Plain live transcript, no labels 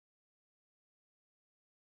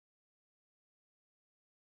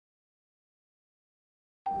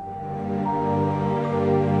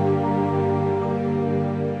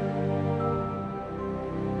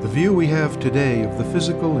view we have today of the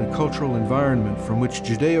physical and cultural environment from which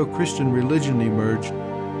Judeo-Christian religion emerged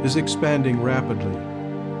is expanding rapidly.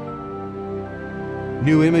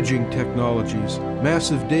 New imaging technologies,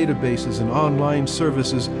 massive databases, and online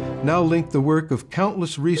services now link the work of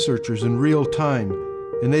countless researchers in real time,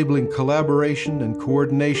 enabling collaboration and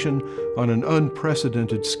coordination on an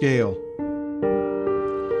unprecedented scale.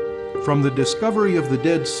 From the discovery of the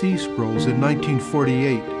Dead Sea Scrolls in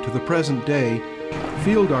 1948 to the present day,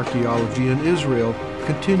 field archaeology in Israel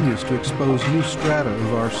continues to expose new strata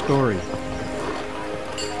of our story.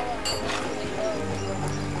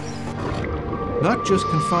 Not just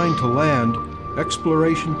confined to land,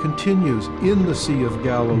 exploration continues in the Sea of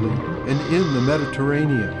Galilee and in the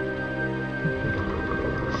Mediterranean.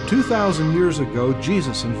 2,000 years ago,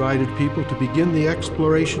 Jesus invited people to begin the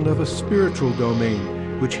exploration of a spiritual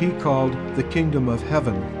domain, which he called the Kingdom of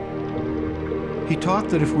Heaven. He taught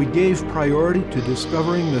that if we gave priority to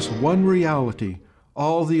discovering this one reality,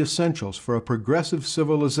 all the essentials for a progressive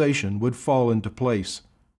civilization would fall into place.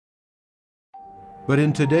 But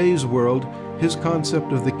in today's world, his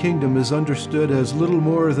concept of the kingdom is understood as little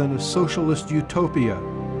more than a socialist utopia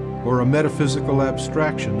or a metaphysical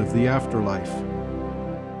abstraction of the afterlife.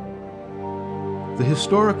 The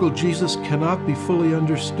historical Jesus cannot be fully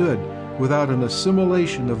understood without an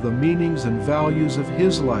assimilation of the meanings and values of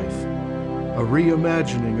his life, a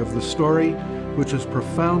reimagining of the story which has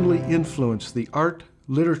profoundly influenced the art,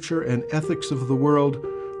 literature, and ethics of the world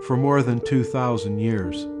for more than 2,000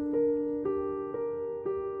 years.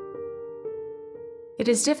 It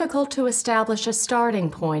is difficult to establish a starting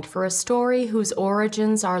point for a story whose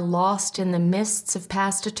origins are lost in the mists of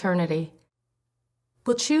past eternity.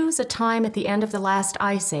 We'll choose a time at the end of the last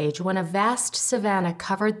ice age when a vast savanna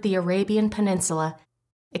covered the Arabian Peninsula,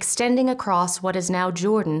 extending across what is now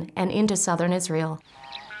Jordan and into southern Israel.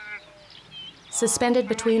 Suspended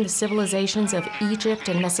between the civilizations of Egypt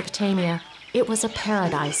and Mesopotamia, it was a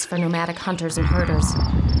paradise for nomadic hunters and herders.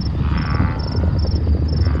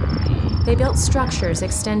 They built structures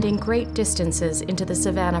extending great distances into the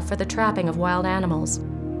savanna for the trapping of wild animals.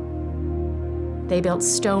 They built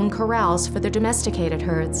stone corrals for their domesticated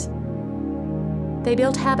herds. They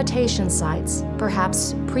built habitation sites,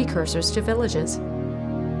 perhaps precursors to villages.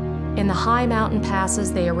 In the high mountain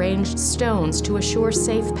passes, they arranged stones to assure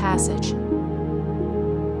safe passage.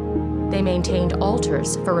 They maintained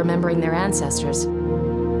altars for remembering their ancestors.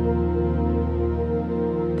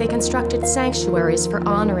 They constructed sanctuaries for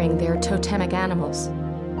honoring their totemic animals.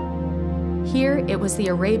 Here, it was the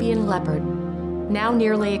Arabian leopard. Now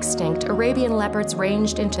nearly extinct, Arabian leopards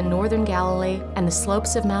ranged into northern Galilee and the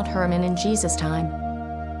slopes of Mount Hermon in Jesus' time.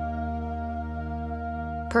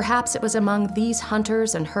 Perhaps it was among these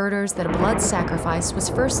hunters and herders that a blood sacrifice was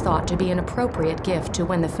first thought to be an appropriate gift to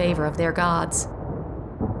win the favor of their gods.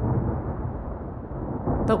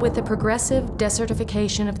 But with the progressive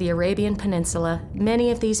desertification of the Arabian Peninsula,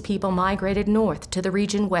 many of these people migrated north to the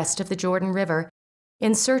region west of the Jordan River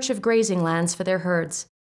in search of grazing lands for their herds.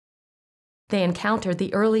 They encountered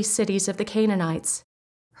the early cities of the Canaanites.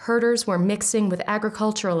 Herders were mixing with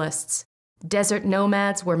agriculturalists. Desert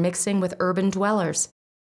nomads were mixing with urban dwellers.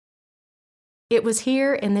 It was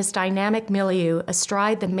here in this dynamic milieu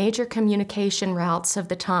astride the major communication routes of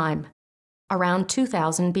the time, around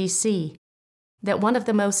 2000 BC, that one of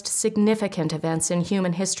the most significant events in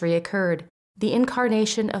human history occurred, the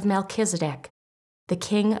incarnation of Melchizedek, the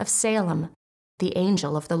king of Salem, the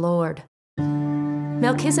angel of the Lord.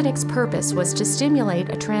 Melchizedek's purpose was to stimulate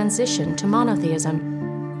a transition to monotheism.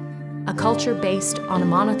 A culture based on a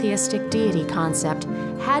monotheistic deity concept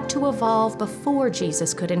had to evolve before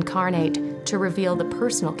Jesus could incarnate to reveal the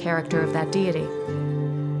personal character of that deity.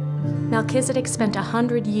 Melchizedek spent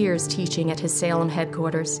 100 years teaching at his Salem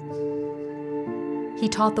headquarters. He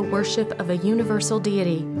taught the worship of a universal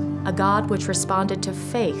deity, a God which responded to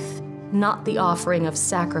faith, not the offering of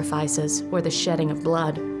sacrifices or the shedding of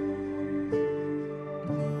blood.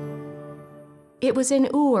 It was in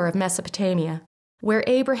Ur of Mesopotamia, where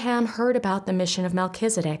Abraham heard about the mission of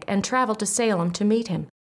Melchizedek and traveled to Salem to meet him.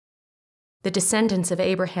 The descendants of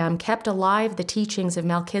Abraham kept alive the teachings of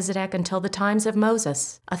Melchizedek until the times of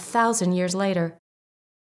Moses, 1,000 years later.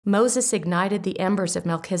 Moses ignited the embers of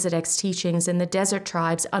Melchizedek's teachings in the desert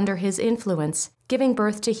tribes under his influence, giving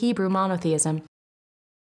birth to Hebrew monotheism.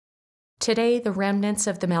 Today, the remnants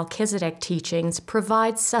of the Melchizedek teachings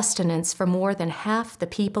provide sustenance for more than half the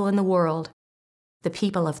people in the world, the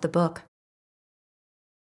people of the book.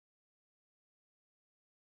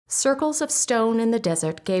 Circles of stone in the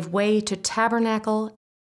desert gave way to tabernacle,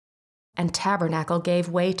 and tabernacle gave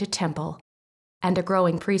way to temple, and a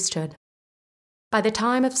growing priesthood. By the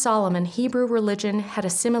time of Solomon, Hebrew religion had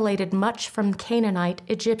assimilated much from Canaanite,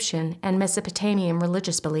 Egyptian, and Mesopotamian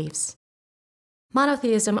religious beliefs.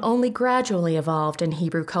 Monotheism only gradually evolved in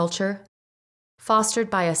Hebrew culture, fostered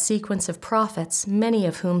by a sequence of prophets, many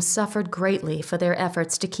of whom suffered greatly for their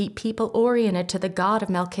efforts to keep people oriented to the God of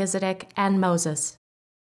Melchizedek and Moses.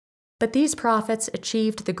 But these prophets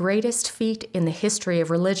achieved the greatest feat in the history of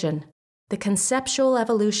religion, the conceptual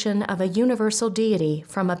evolution of a universal deity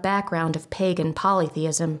from a background of pagan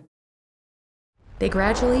polytheism. They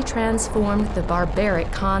gradually transformed the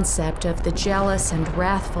barbaric concept of the jealous and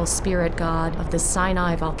wrathful spirit god of the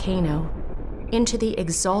Sinai volcano into the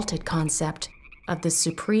exalted concept of the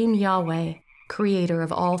supreme Yahweh, creator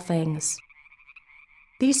of all things.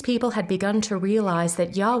 These people had begun to realize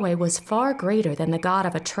that Yahweh was far greater than the god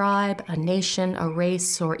of a tribe, a nation, a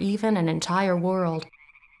race, or even an entire world.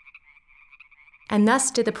 And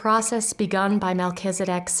thus did the process begun by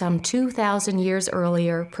Melchizedek some 2,000 years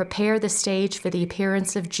earlier prepare the stage for the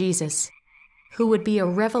appearance of Jesus, who would be a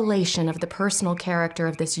revelation of the personal character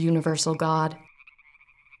of this universal God.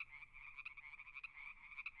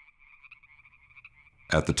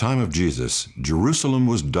 At the time of Jesus, Jerusalem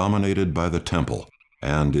was dominated by the temple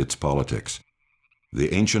and its politics.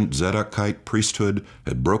 The ancient Zadokite priesthood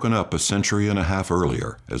had broken up a century and a half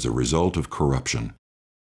earlier as a result of corruption.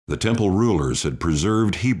 The temple rulers had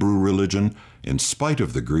preserved Hebrew religion in spite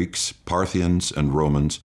of the Greeks, Parthians, and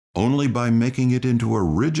Romans only by making it into a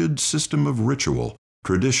rigid system of ritual,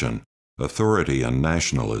 tradition, authority, and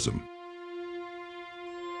nationalism.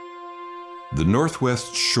 The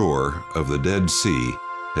northwest shore of the Dead Sea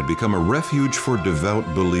had become a refuge for devout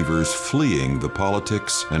believers fleeing the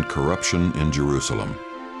politics and corruption in Jerusalem.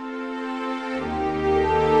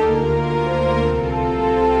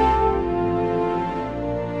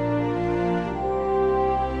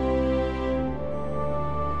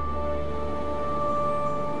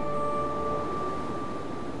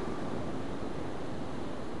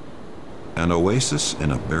 An oasis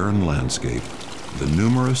in a barren landscape, the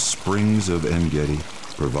numerous springs of En-Gedi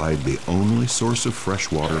provide the only source of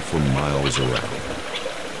fresh water for miles around.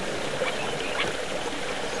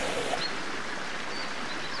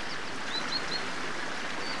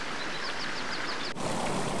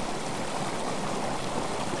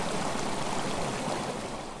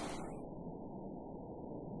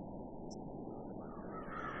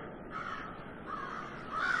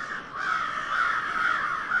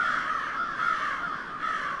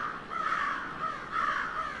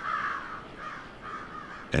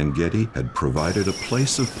 En-Gedi had provided a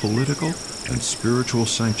place of political and spiritual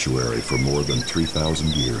sanctuary for more than 3,000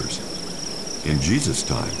 years. In Jesus'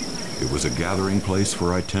 time, it was a gathering place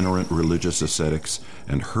for itinerant religious ascetics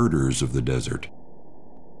and herders of the desert.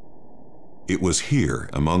 It was here,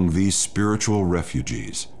 among these spiritual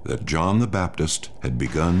refugees, that John the Baptist had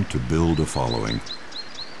begun to build a following.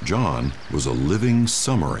 John was a living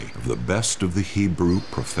summary of the best of the Hebrew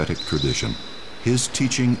prophetic tradition. His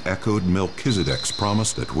teaching echoed Melchizedek's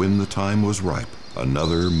promise that when the time was ripe,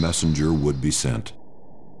 another messenger would be sent.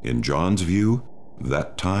 In John's view,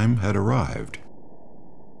 that time had arrived.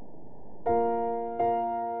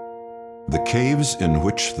 The caves in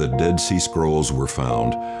which the Dead Sea Scrolls were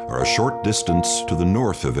found are a short distance to the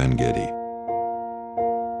north of En-Gedi.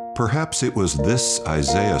 Perhaps it was this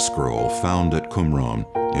Isaiah scroll found at Qumran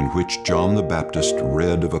in which John the Baptist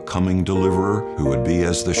read of a coming deliverer who would be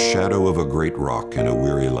as the shadow of a great rock in a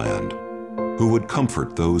weary land, who would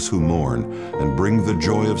comfort those who mourn and bring the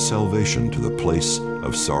joy of salvation to the place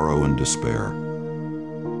of sorrow and despair,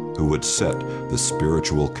 who would set the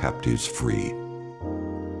spiritual captives free,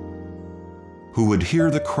 who would hear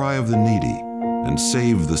the cry of the needy and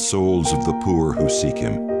save the souls of the poor who seek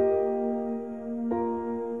him,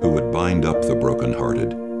 who would bind up the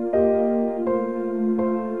brokenhearted,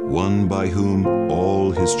 one by whom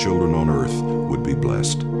all his children on earth would be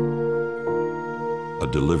blessed, a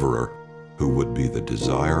deliverer who would be the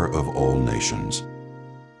desire of all nations.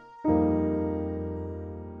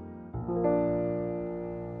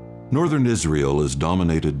 Northern Israel is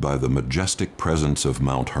dominated by the majestic presence of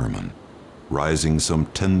Mount Hermon, rising some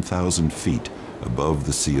 10,000 feet above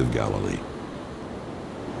the Sea of Galilee.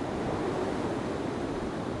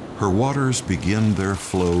 Her waters begin their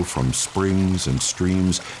flow from springs and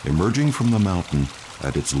streams emerging from the mountain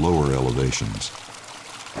at its lower elevations.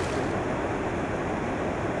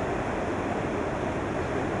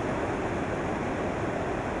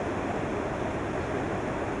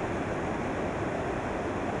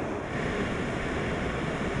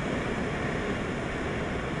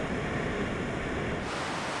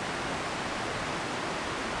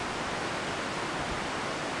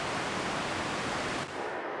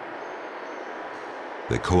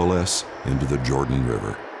 They coalesce into the Jordan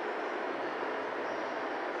River,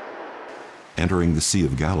 entering the Sea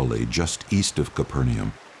of Galilee just east of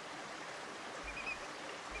Capernaum.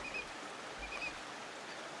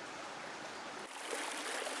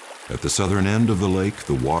 At the southern end of the lake,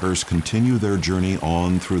 the waters continue their journey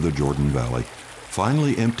on through the Jordan Valley,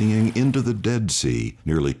 finally emptying into the Dead Sea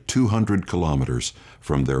nearly 200 kilometers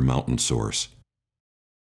from their mountain source.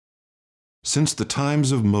 Since the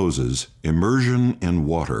times of Moses, immersion in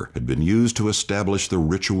water had been used to establish the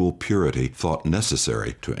ritual purity thought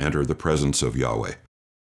necessary to enter the presence of Yahweh.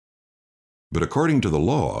 But according to the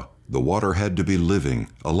law, the water had to be living,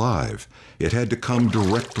 alive. It had to come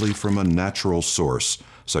directly from a natural source,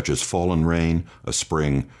 such as fallen rain, a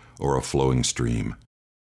spring, or a flowing stream.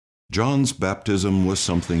 John's baptism was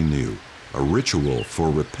something new, a ritual for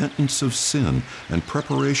repentance of sin and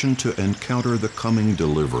preparation to encounter the coming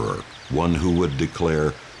deliverer, one who would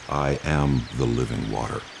declare, "I am the living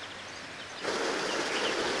water."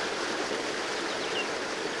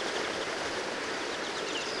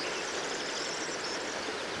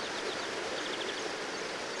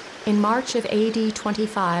 In March of AD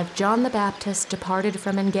 25, John the Baptist departed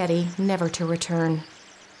from En-Gedi, never to return.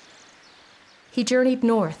 He journeyed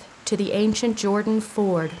north to the ancient Jordan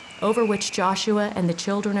ford, over which Joshua and the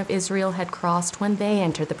children of Israel had crossed when they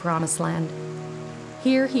entered the Promised Land.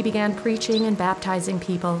 Here he began preaching and baptizing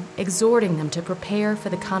people, exhorting them to prepare for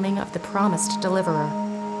the coming of the promised deliverer.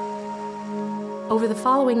 Over the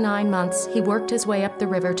following 9 months, he worked his way up the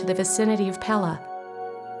river to the vicinity of Pella.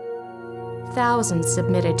 Thousands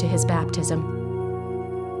submitted to his baptism.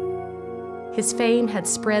 His fame had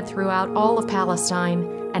spread throughout all of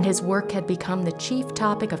Palestine, and his work had become the chief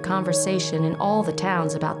topic of conversation in all the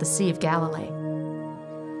towns about the Sea of Galilee.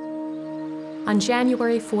 On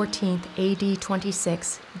January 14, AD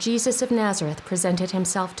 26, Jesus of Nazareth presented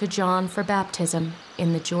himself to John for baptism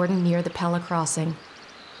in the Jordan near the Pella crossing.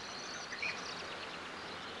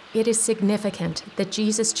 It is significant that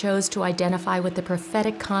Jesus chose to identify with the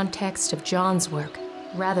prophetic context of John's work,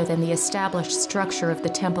 rather than the established structure of the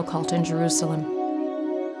temple cult in Jerusalem.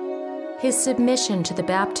 His submission to the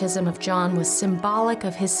baptism of John was symbolic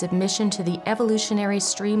of his submission to the evolutionary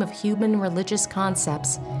stream of human religious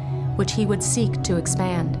concepts, which he would seek to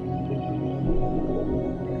expand.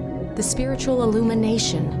 The spiritual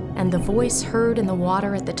illumination and the voice heard in the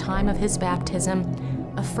water at the time of his baptism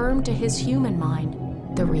affirmed to his human mind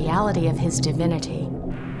the reality of his divinity.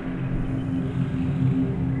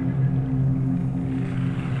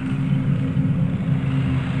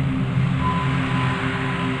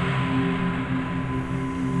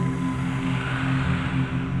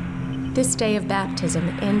 This day of baptism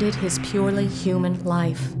ended his purely human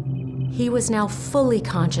life. He was now fully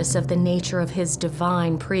conscious of the nature of his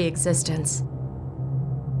divine pre-existence.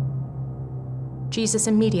 Jesus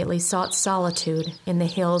immediately sought solitude in the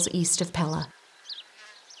hills east of Pella.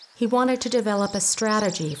 He wanted to develop a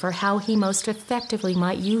strategy for how he most effectively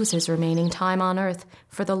might use his remaining time on earth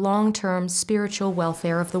for the long-term spiritual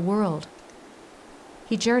welfare of the world.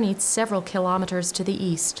 He journeyed several kilometers to the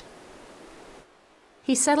east.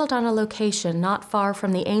 He settled on a location not far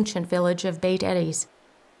from the ancient village of Beit Edis.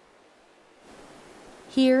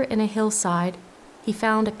 Here, in a hillside, he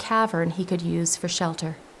found a cavern he could use for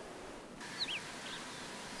shelter.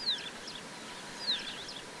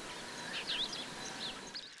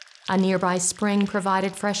 A nearby spring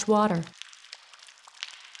provided fresh water.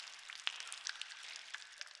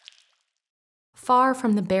 Far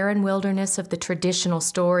from the barren wilderness of the traditional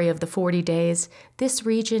story of the 40 days, this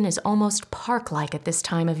region is almost park-like at this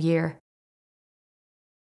time of year.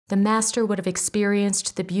 The master would have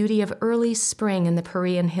experienced the beauty of early spring in the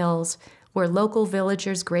Perean hills, where local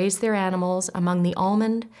villagers graze their animals among the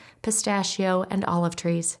almond, pistachio, and olive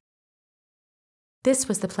trees. This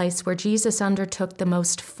was the place where Jesus undertook the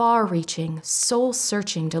most far-reaching,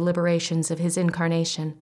 soul-searching deliberations of his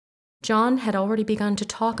incarnation. John had already begun to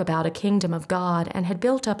talk about a kingdom of God and had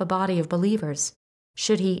built up a body of believers.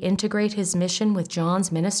 Should he integrate his mission with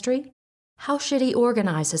John's ministry? How should he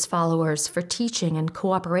organize his followers for teaching and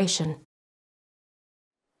cooperation?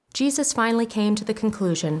 Jesus finally came to the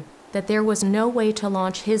conclusion that there was no way to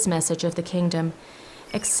launch his message of the kingdom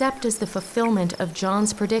except as the fulfillment of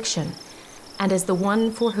John's prediction and as the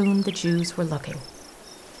one for whom the Jews were looking.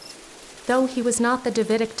 Though he was not the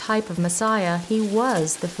Davidic type of Messiah, he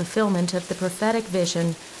was the fulfillment of the prophetic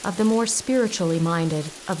vision of the more spiritually minded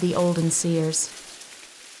of the olden seers.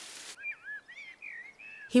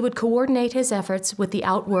 He would coordinate his efforts with the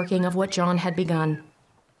outworking of what John had begun.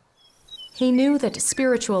 He knew that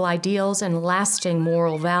spiritual ideals and lasting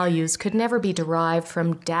moral values could never be derived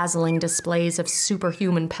from dazzling displays of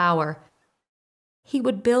superhuman power. He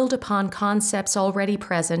would build upon concepts already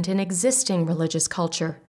present in existing religious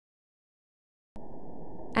culture.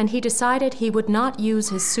 And he decided he would not use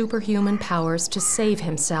his superhuman powers to save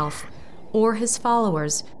himself or his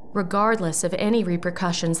followers, regardless of any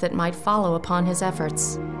repercussions that might follow upon his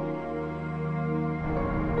efforts.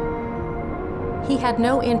 He had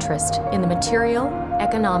no interest in the material,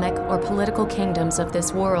 economic, or political kingdoms of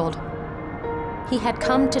this world. He had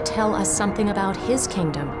come to tell us something about his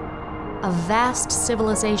kingdom, a vast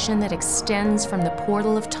civilization that extends from the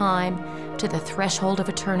portal of time to the threshold of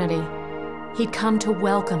eternity. He'd come to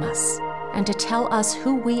welcome us and to tell us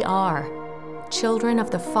who we are, children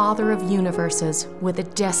of the Father of universes with a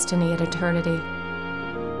destiny at eternity.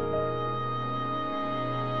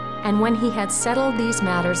 And when he had settled these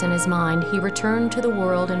matters in his mind, he returned to the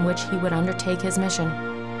world in which he would undertake his mission.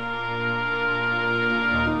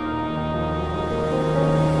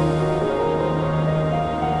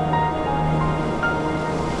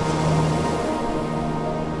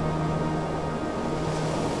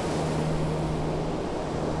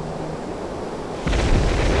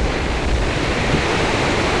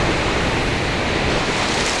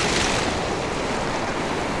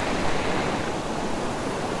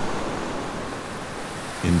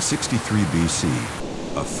 In 63 BC,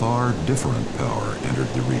 a far different power entered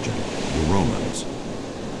the region, the Romans.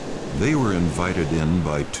 They were invited in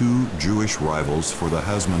by two Jewish rivals for the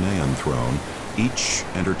Hasmonean throne, each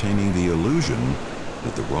entertaining the illusion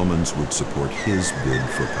that the Romans would support his bid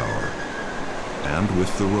for power. And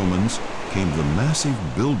with the Romans came the massive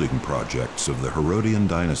building projects of the Herodian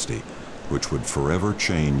dynasty, which would forever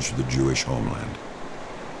change the Jewish homeland.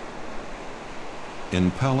 In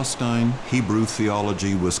Palestine, Hebrew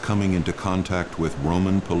theology was coming into contact with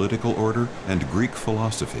Roman political order and Greek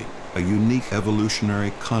philosophy, a unique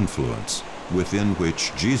evolutionary confluence within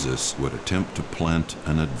which Jesus would attempt to plant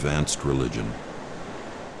an advanced religion.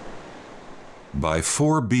 By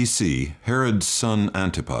 4 BC, Herod's son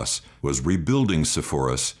Antipas was rebuilding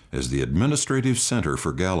Sepphoris as the administrative center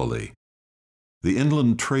for Galilee. The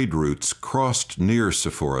inland trade routes crossed near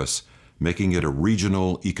Sepphoris, making it a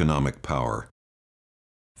regional economic power.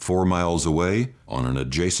 4 miles away, on an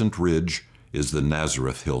adjacent ridge, is the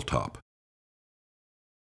Nazareth hilltop.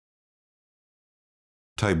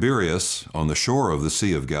 Tiberias, on the shore of the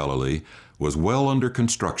Sea of Galilee, was well under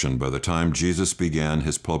construction by the time Jesus began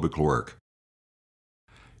his public work.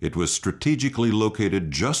 It was strategically located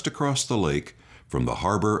just across the lake from the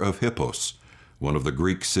harbor of Hippos, one of the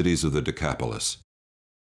Greek cities of the Decapolis.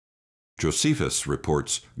 Josephus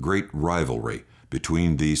reports great rivalry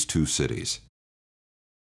between these two cities.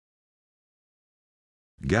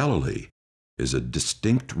 Galilee is a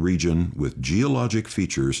distinct region with geologic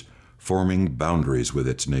features forming boundaries with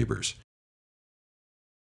its neighbors.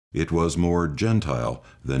 It was more Gentile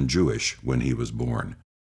than Jewish when he was born.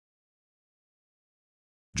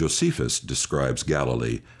 Josephus describes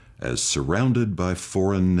Galilee as surrounded by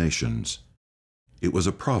foreign nations. It was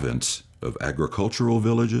a province of agricultural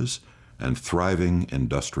villages and thriving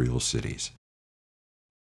industrial cities.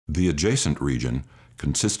 The adjacent region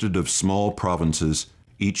consisted of small provinces,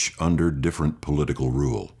 each under different political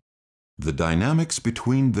rule. The dynamics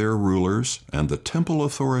between their rulers and the temple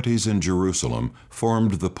authorities in Jerusalem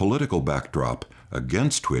formed the political backdrop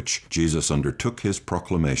against which Jesus undertook his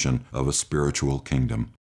proclamation of a spiritual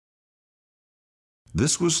kingdom.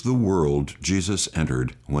 This was the world Jesus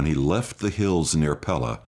entered when he left the hills near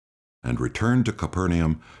Pella and returned to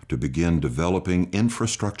Capernaum to begin developing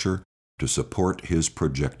infrastructure to support his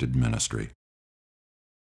projected ministry.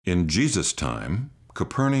 In Jesus' time,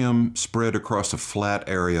 Capernaum spread across a flat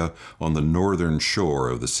area on the northern shore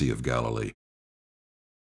of the Sea of Galilee.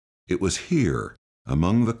 It was here,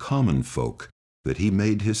 among the common folk, that he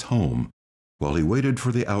made his home while he waited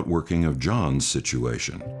for the outworking of John's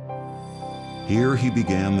situation. Here he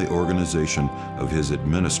began the organization of his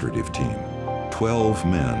administrative team, 12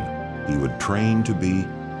 men he would train to be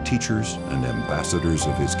teachers and ambassadors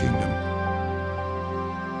of his kingdom.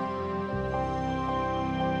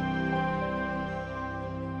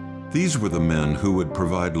 These were the men who would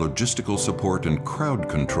provide logistical support and crowd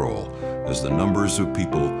control as the numbers of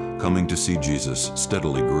people coming to see Jesus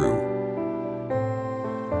steadily grew.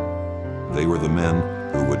 They were the men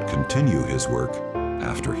who would continue his work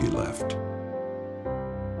after he left.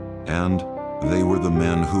 And they were the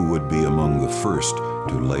men who would be among the first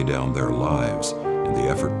to lay down their lives in the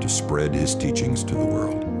effort to spread his teachings to the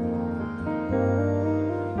world.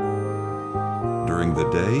 During the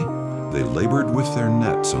day, they labored with their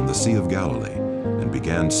nets on the Sea of Galilee and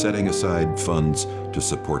began setting aside funds to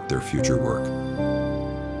support their future work.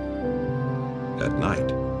 At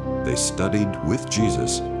night, they studied with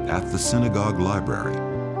Jesus at the synagogue library,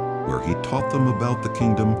 where he taught them about the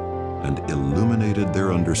kingdom and illuminated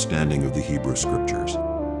their understanding of the Hebrew Scriptures.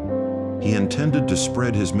 He intended to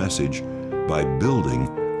spread his message by building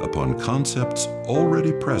upon concepts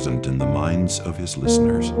already present in the minds of his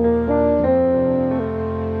listeners.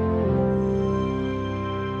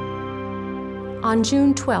 On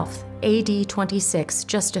June 12th, AD 26,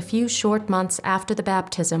 just a few short months after the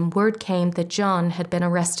baptism, word came that John had been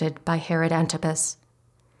arrested by Herod Antipas.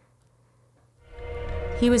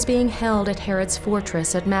 He was being held at Herod's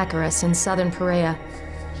fortress at Machaerus in southern Perea.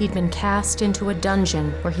 He'd been cast into a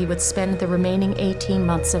dungeon where he would spend the remaining 18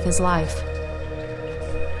 months of his life.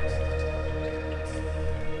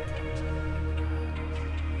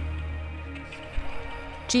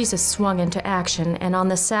 Jesus swung into action, and on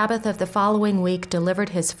the Sabbath of the following week delivered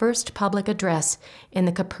his first public address in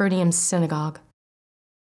the Capernaum synagogue.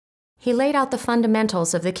 He laid out the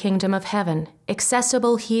fundamentals of the kingdom of heaven,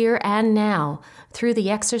 accessible here and now through the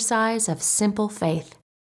exercise of simple faith.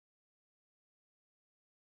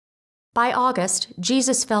 By August,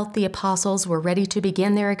 Jesus felt the apostles were ready to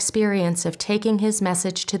begin their experience of taking his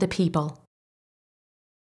message to the people.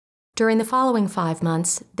 During the following 5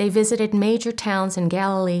 months, they visited major towns in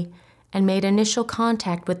Galilee and made initial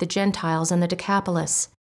contact with the Gentiles in the Decapolis,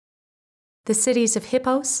 the cities of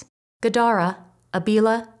Hippos, Gadara,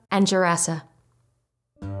 Abila, and Gerasa.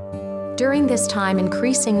 During this time,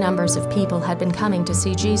 increasing numbers of people had been coming to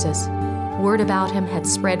see Jesus. Word about him had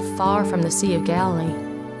spread far from the Sea of Galilee.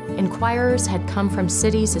 Inquirers had come from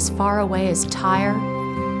cities as far away as Tyre,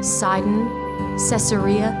 Sidon,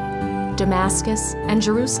 Caesarea, Damascus, and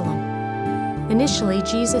Jerusalem. Initially,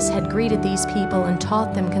 Jesus had greeted these people and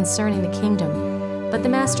taught them concerning the kingdom, but the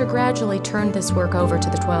Master gradually turned this work over to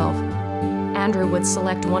the 12. Andrew would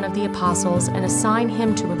select one of the apostles and assign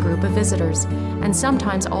him to a group of visitors, and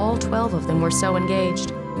sometimes all 12 of them were so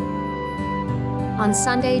engaged. On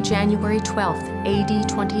Sunday, January 12th, AD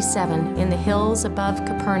 27, in the hills above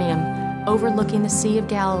Capernaum, overlooking the Sea of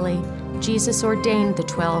Galilee, Jesus ordained the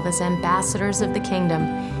 12 as ambassadors of the kingdom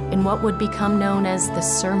in what would become known as the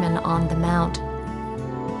Sermon on the Mount.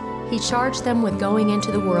 He charged them with going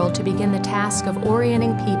into the world to begin the task of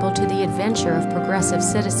orienting people to the adventure of progressive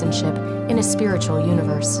citizenship in a spiritual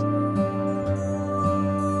universe.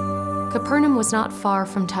 Capernaum was not far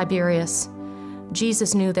from Tiberias.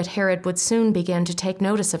 Jesus knew that Herod would soon begin to take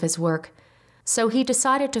notice of his work, so he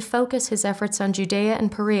decided to focus his efforts on Judea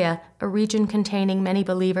and Perea, a region containing many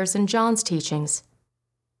believers in John's teachings.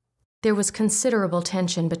 There was considerable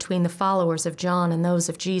tension between the followers of John and those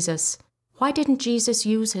of Jesus. Why didn't Jesus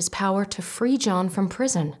use his power to free John from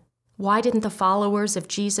prison? Why didn't the followers of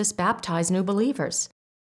Jesus baptize new believers?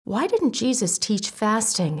 Why didn't Jesus teach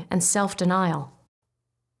fasting and self-denial?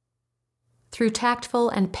 Through tactful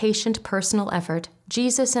and patient personal effort,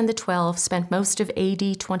 Jesus and the 12 spent most of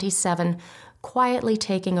AD 27 quietly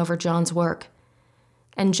taking over John's work.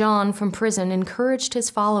 And John, from prison, encouraged his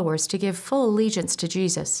followers to give full allegiance to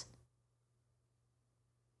Jesus.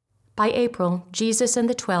 By April, Jesus and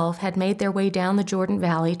the 12 had made their way down the Jordan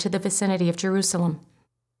Valley to the vicinity of Jerusalem.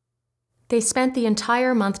 They spent the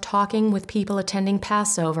entire month talking with people attending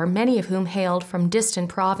Passover, many of whom hailed from distant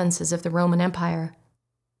provinces of the Roman Empire.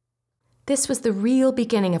 This was the real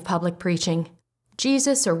beginning of public preaching.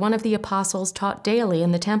 Jesus or one of the apostles taught daily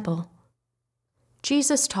in the temple.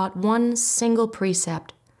 Jesus taught one single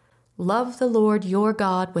precept: love the Lord your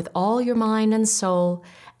God with all your mind and soul,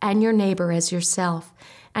 and your neighbor as yourself.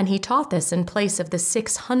 And he taught this in place of the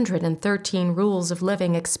 613 rules of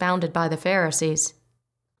living expounded by the Pharisees.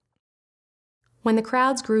 When the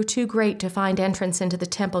crowds grew too great to find entrance into the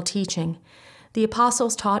temple teaching, the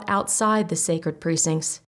apostles taught outside the sacred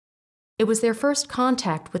precincts. It was their first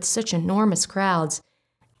contact with such enormous crowds,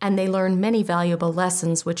 and they learned many valuable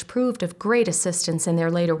lessons which proved of great assistance in their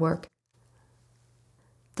later work.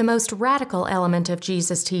 The most radical element of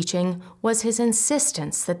Jesus' teaching was his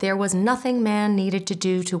insistence that there was nothing man needed to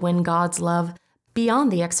do to win God's love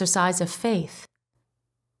beyond the exercise of faith.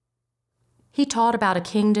 He taught about a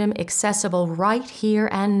kingdom accessible right here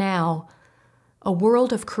and now, a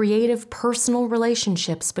world of creative personal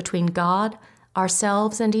relationships between God,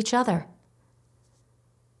 ourselves, and each other.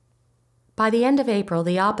 By the end of April,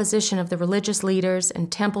 the opposition of the religious leaders and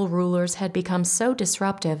temple rulers had become so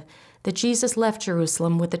disruptive that Jesus left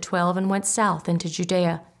Jerusalem with the 12 and went south into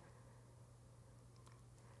Judea.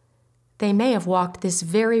 They may have walked this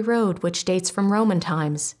very road which dates from Roman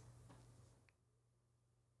times.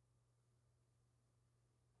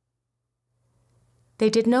 They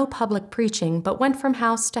did no public preaching, but went from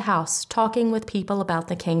house to house, talking with people about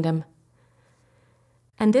the kingdom.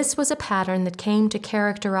 and this was a pattern that came to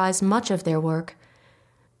characterize much of their work.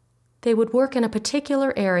 They would work in a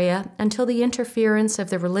particular area until the interference of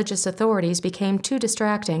the religious authorities became too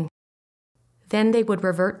distracting. Then they would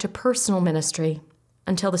revert to personal ministry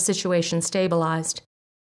until the situation stabilized.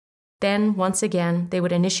 Then, once again, they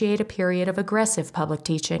would initiate a period of aggressive public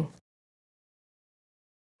teaching.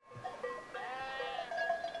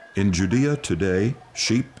 In Judea today,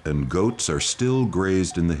 sheep and goats are still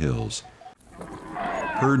grazed in the hills.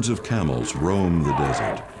 Herds of camels roam the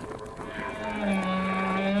desert.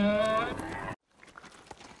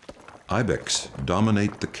 Ibex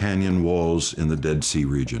dominate the canyon walls in the Dead Sea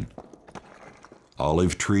region.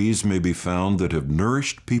 Olive trees may be found that have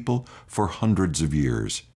nourished people for hundreds of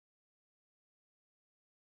years.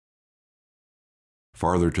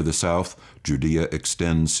 Farther to the south, Judea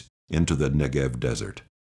extends into the Negev desert.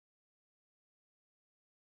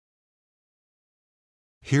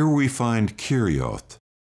 Here we find Kirioth,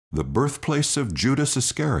 the birthplace of Judas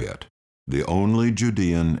Iscariot, the only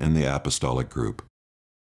Judean in the apostolic group.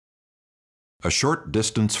 A short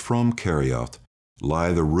distance from Kirioth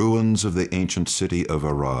lie the ruins of the ancient city of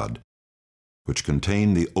Arad, which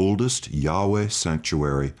contain the oldest Yahweh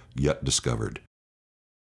sanctuary yet discovered.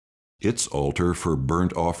 Its altar for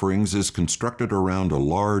burnt offerings is constructed around a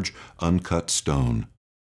large, uncut stone.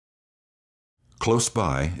 Close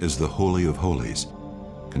by is the Holy of Holies,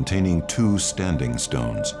 containing 2 standing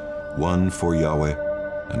stones, one for Yahweh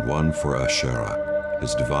and one for Asherah,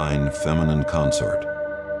 his divine feminine consort.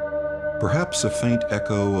 Perhaps a faint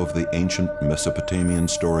echo of the ancient Mesopotamian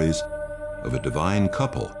stories of a divine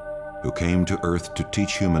couple who came to earth to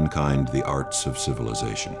teach humankind the arts of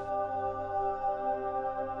civilization.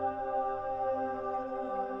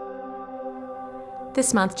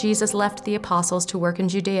 This month, Jesus left the apostles to work in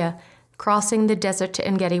Judea, crossing the desert to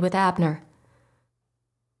En-Gedi with Abner.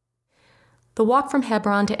 The walk from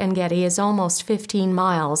Hebron to En-Gedi is almost 15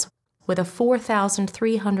 miles, with a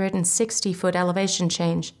 4,360-foot elevation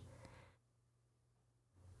change.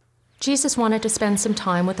 Jesus wanted to spend some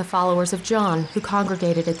time with the followers of John, who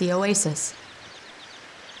congregated at the oasis.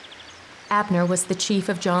 Abner was the chief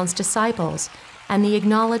of John's disciples and the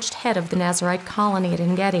acknowledged head of the Nazarite colony at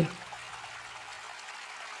En-Gedi.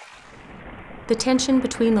 The tension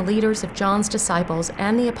between the leaders of John's disciples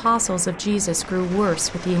and the apostles of Jesus grew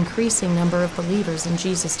worse with the increasing number of believers in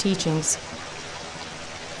Jesus' teachings.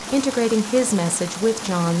 Integrating his message with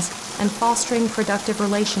John's and fostering productive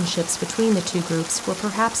relationships between the two groups were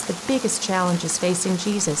perhaps the biggest challenges facing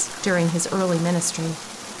Jesus during his early ministry.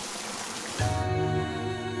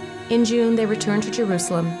 In June, they returned to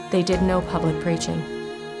Jerusalem. They did no public preaching.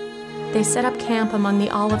 They set up camp among the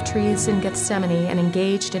olive trees in Gethsemane and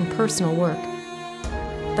engaged in personal work.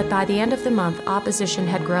 But by the end of the month, opposition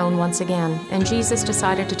had grown once again, and Jesus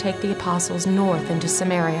decided to take the apostles north into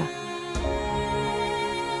Samaria.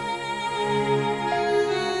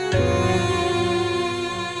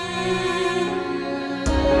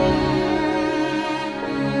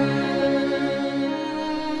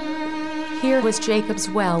 Here was Jacob's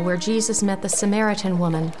well, where Jesus met the Samaritan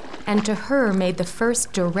woman, and to her made the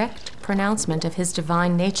first direct pronouncement of his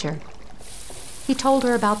divine nature. He told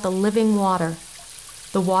her about the living water,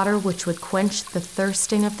 the water which would quench the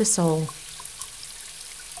thirsting of the soul.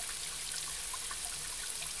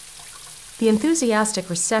 The enthusiastic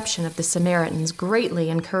reception of the Samaritans greatly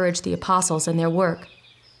encouraged the apostles in their work.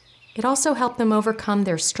 It also helped them overcome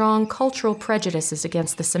their strong cultural prejudices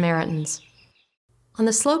against the Samaritans. On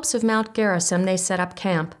the slopes of Mount Gerizim, they set up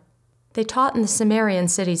camp. They taught in the Samaritan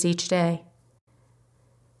cities each day.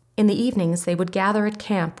 In the evenings, they would gather at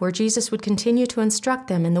camp, where Jesus would continue to instruct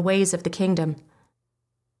them in the ways of the kingdom.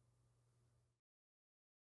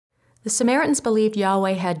 The Samaritans believed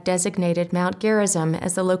Yahweh had designated Mount Gerizim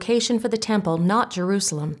as the location for the temple, not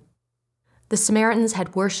Jerusalem. The Samaritans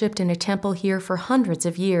had worshipped in a temple here for hundreds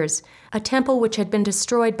of years, a temple which had been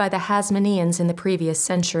destroyed by the Hasmoneans in the previous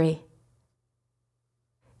century.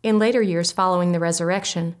 In later years following the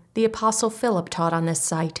resurrection, the Apostle Philip taught on this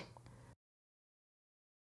site.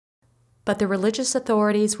 But the religious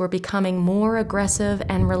authorities were becoming more aggressive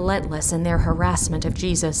and relentless in their harassment of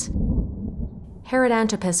Jesus. Herod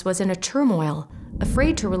Antipas was in a turmoil,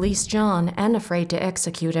 afraid to release John and afraid to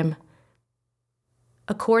execute him.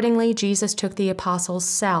 Accordingly, Jesus took the apostles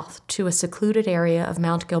south to a secluded area of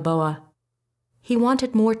Mount Gilboa. He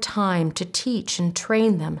wanted more time to teach and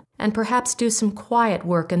train them, and perhaps do some quiet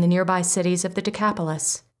work in the nearby cities of the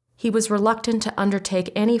Decapolis. He was reluctant to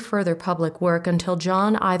undertake any further public work until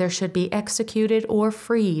John either should be executed or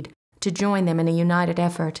freed to join them in a united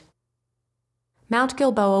effort. Mount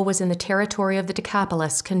Gilboa was in the territory of the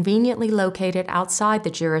Decapolis, conveniently located outside the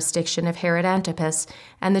jurisdiction of Herod Antipas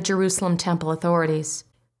and the Jerusalem temple authorities.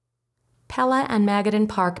 Pella and Magadan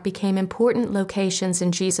Park became important locations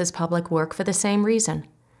in Jesus' public work for the same reason.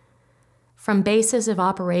 From bases of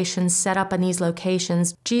operations set up in these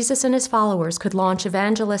locations, Jesus and his followers could launch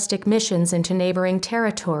evangelistic missions into neighboring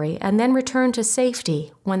territory and then return to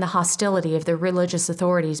safety when the hostility of the religious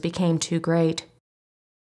authorities became too great.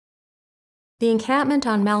 The encampment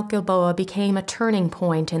on Mount Gilboa became a turning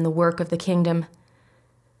point in the work of the kingdom.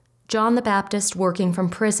 John the Baptist, working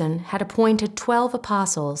from prison, had appointed 12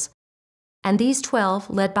 apostles, and these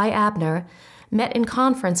 12, led by Abner, met in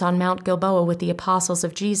conference on Mount Gilboa with the apostles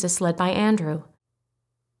of Jesus led by Andrew.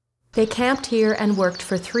 They camped here and worked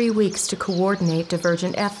for 3 weeks to coordinate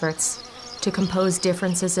divergent efforts, to compose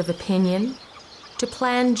differences of opinion, to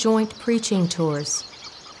plan joint preaching tours,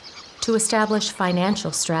 to establish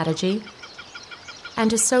financial strategy, and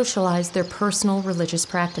to socialize their personal religious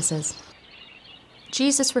practices.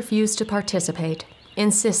 Jesus refused to participate,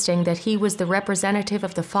 insisting that he was the representative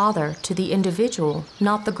of the Father to the individual,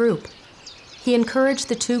 not the group. He encouraged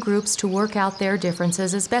the two groups to work out their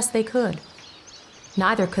differences as best they could.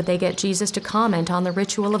 Neither could they get Jesus to comment on the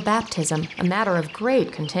ritual of baptism, a matter of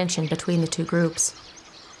great contention between the two groups.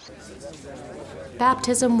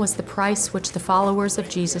 Baptism was the price which the followers of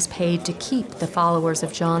Jesus paid to keep the followers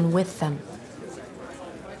of John with them.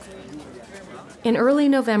 In early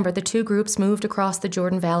November, the two groups moved across the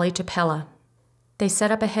Jordan Valley to Pella. They set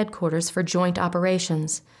up a headquarters for joint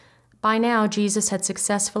operations. By now, Jesus had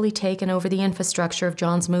successfully taken over the infrastructure of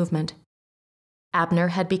John's movement. Abner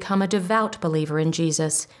had become a devout believer in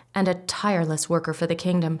Jesus and a tireless worker for the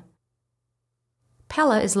kingdom.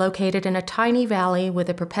 Pella is located in a tiny valley with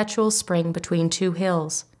a perpetual spring between two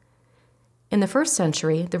hills. In the 1st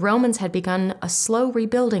century, the Romans had begun a slow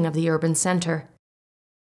rebuilding of the urban center.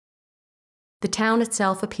 The town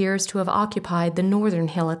itself appears to have occupied the northern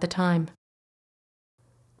hill at the time.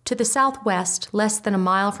 To the southwest, less than a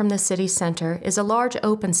mile from the city center, is a large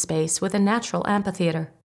open space with a natural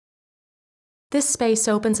amphitheater. This space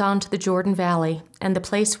opens onto the Jordan Valley and the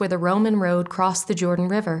place where the Roman road crossed the Jordan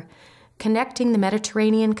River, connecting the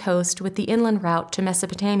Mediterranean coast with the inland route to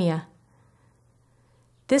Mesopotamia.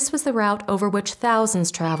 This was the route over which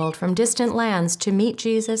thousands traveled from distant lands to meet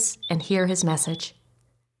Jesus and hear his message.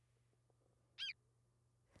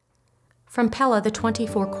 From Pella, the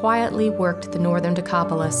 24 quietly worked the northern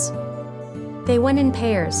Decapolis. They went in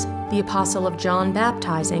pairs, the apostle of John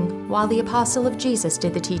baptizing, while the apostle of Jesus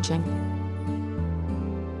did the teaching.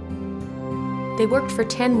 They worked for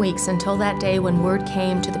 10 weeks until that day when word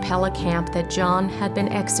came to the Pella camp that John had been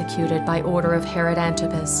executed by order of Herod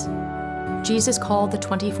Antipas. Jesus called the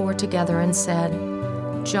 24 together and said,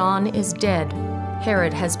 "John is dead.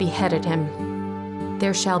 Herod has beheaded him.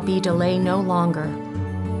 There shall be delay no longer.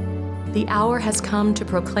 The hour has come to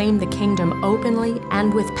proclaim the kingdom openly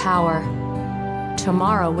and with power.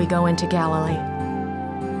 Tomorrow we go into Galilee."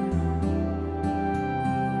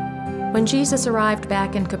 When Jesus arrived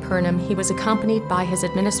back in Capernaum, he was accompanied by his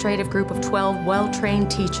administrative group of 12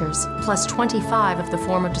 well-trained teachers, plus 25 of the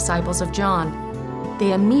former disciples of John.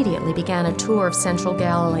 They immediately began a tour of central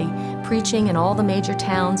Galilee, preaching in all the major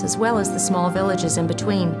towns as well as the small villages in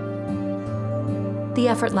between. The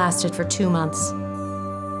effort lasted for 2 months.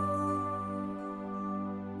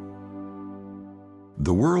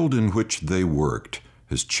 The world in which they worked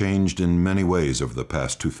has changed in many ways over the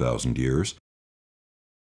past 2,000 years.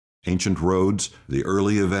 Ancient roads the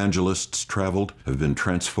early evangelists traveled have been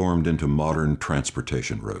transformed into modern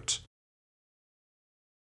transportation routes.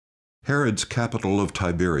 Herod's capital of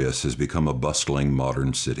Tiberias has become a bustling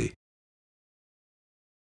modern city.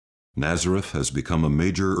 Nazareth has become a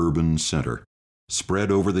major urban center,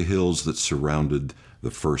 spread over the hills that surrounded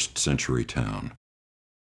the 1st century town.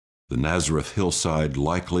 The Nazareth hillside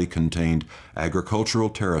likely contained agricultural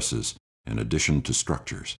terraces in addition to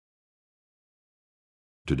structures.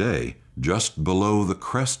 Today, just below the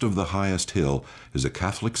crest of the highest hill is a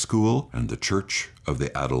Catholic school and the Church of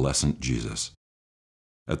the Adolescent Jesus.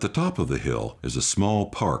 At the top of the hill is a small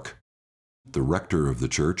park. The rector of the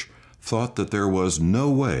church thought that there was no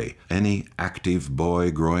way any active boy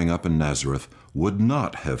growing up in Nazareth would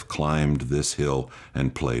not have climbed this hill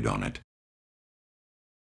and played on it.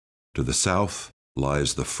 To the south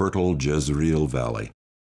lies the fertile Jezreel Valley.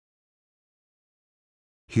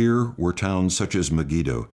 Here were towns such as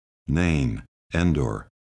Megiddo, Nain, Endor.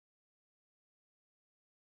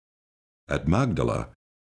 At Magdala,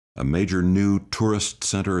 a major new tourist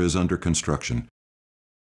center is under construction.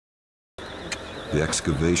 The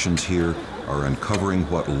excavations here are uncovering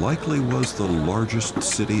what likely was the largest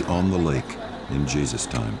city on the lake, in Jesus'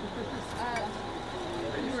 time.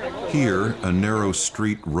 Here, a narrow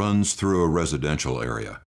street runs through a residential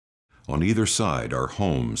area. On either side are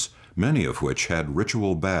homes, many of which had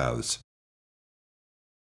ritual baths.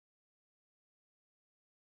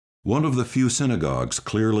 One of the few synagogues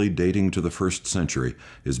clearly dating to the 1st century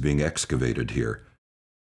is being excavated here.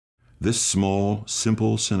 This small,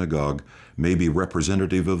 simple synagogue may be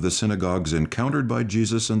representative of the synagogues encountered by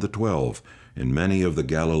Jesus and the 12 in many of the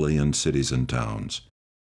Galilean cities and towns.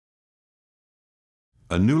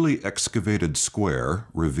 A newly excavated square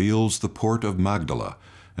reveals the port of Magdala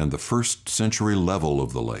and the 1st century level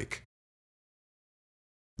of the lake.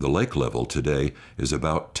 The lake level today is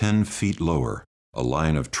about 10 feet lower. A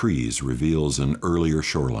line of trees reveals an earlier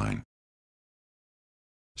shoreline.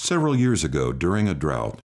 Several years ago, during a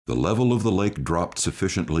drought, the level of the lake dropped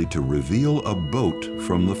sufficiently to reveal a boat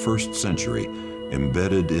from the 1st century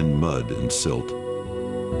embedded in mud and silt.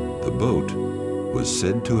 The boat was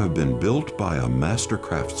said to have been built by a master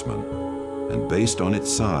craftsman, and based on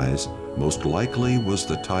its size, most likely was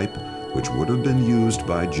the type which would have been used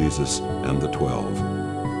by Jesus and the 12.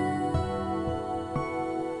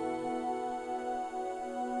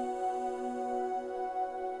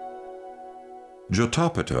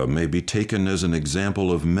 Jotapata may be taken as an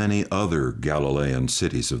example of many other Galilean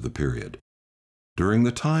cities of the period. During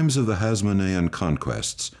the times of the Hasmonean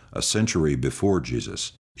conquests, a century before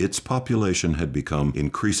Jesus, its population had become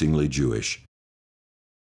increasingly Jewish.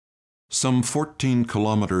 Some 14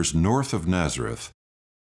 kilometers north of Nazareth,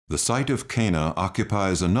 the site of Cana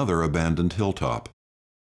occupies another abandoned hilltop.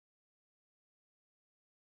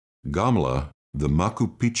 Gamla, the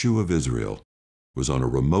Machu Picchu of Israel, was on a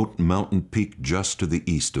remote mountain peak just to the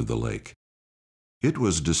east of the lake. It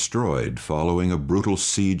was destroyed following a brutal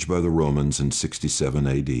siege by the Romans in 67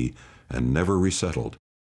 AD and never resettled.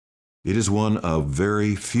 It is one of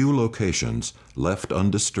very few locations left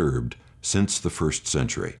undisturbed since the 1st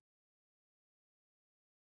century.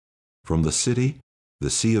 From the city, the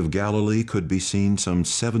Sea of Galilee could be seen some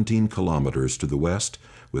 17 kilometers to the west,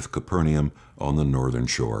 with Capernaum on the northern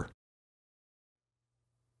shore.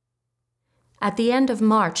 At the end of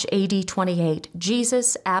March AD 28,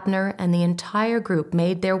 Jesus, Abner, and the entire group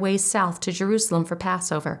made their way south to Jerusalem for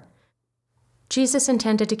Passover. Jesus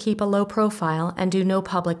intended to keep a low profile and do no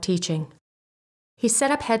public teaching. He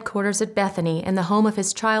set up headquarters at Bethany in the home of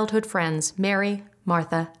his childhood friends, Mary,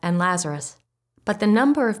 Martha, and Lazarus. But the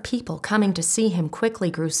number of people coming to see him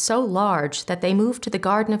quickly grew so large that they moved to the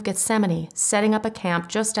Garden of Gethsemane, setting up a camp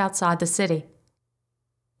just outside the city.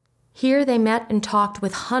 Here they met and talked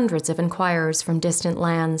with hundreds of inquirers from distant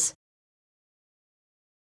lands.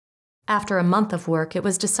 After a month of work, it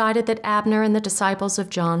was decided that Abner and the disciples of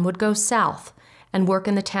John would go south and work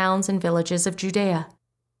in the towns and villages of Judea.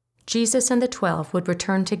 Jesus and the 12 would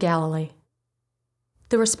return to Galilee.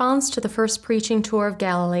 The response to the first preaching tour of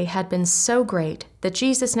Galilee had been so great that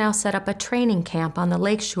Jesus now set up a training camp on the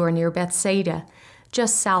lakeshore near Bethsaida,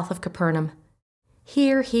 just south of Capernaum.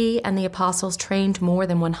 Here he and the apostles trained more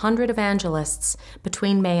than 100 evangelists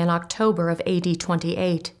between May and October of AD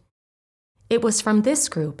 28. It was from this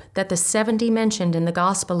group that the 70 mentioned in the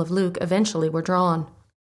Gospel of Luke eventually were drawn.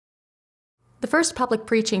 The first public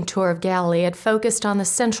preaching tour of Galilee had focused on the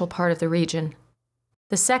central part of the region.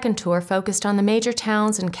 The second tour focused on the major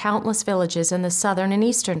towns and countless villages in the southern and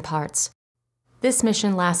eastern parts. This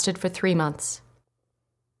mission lasted for 3 months.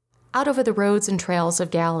 Out over the roads and trails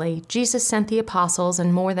of Galilee, Jesus sent the apostles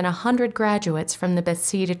and more than 100 graduates from the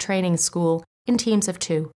Bethsaida training school in teams of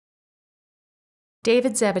 2.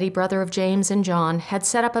 David Zebedee, brother of James and John, had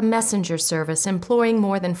set up a messenger service employing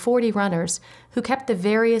more than 40 runners who kept the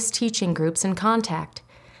various teaching groups in contact.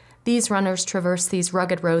 These runners traversed these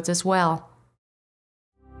rugged roads as well.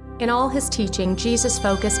 In all his teaching, Jesus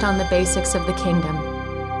focused on the basics of the kingdom.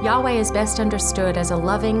 Yahweh is best understood as a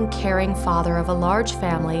loving, caring father of a large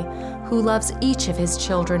family who loves each of his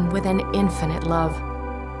children with an infinite love.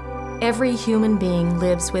 Every human being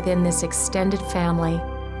lives within this extended family,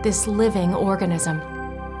 this living organism.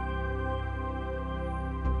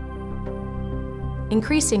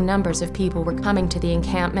 Increasing numbers of people were coming to the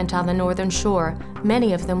encampment on the northern shore,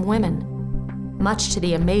 many of them women. Much to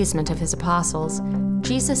the amazement of his apostles,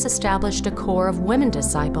 Jesus established a corps of women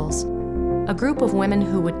disciples, a group of women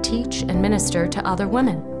who would teach and minister to other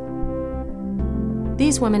women.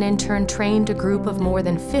 These women in turn trained a group of more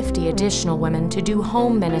than 50 additional women to do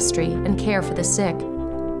home ministry and care for the sick.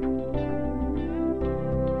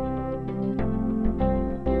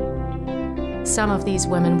 Some of these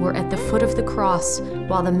women were at the foot of the cross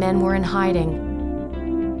while the men were in hiding.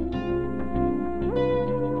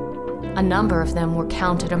 A number of them were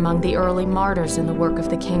counted among the early martyrs in the work of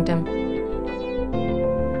the kingdom.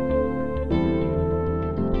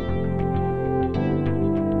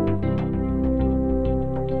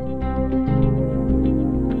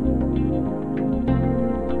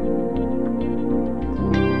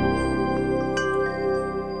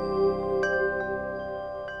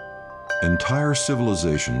 Entire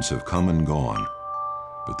civilizations have come and gone,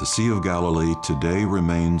 but the Sea of Galilee today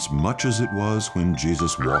remains much as it was when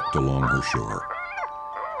Jesus walked along her shore.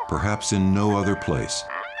 Perhaps in no other place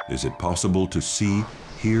is it possible to see,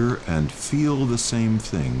 hear, and feel the same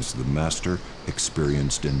things the Master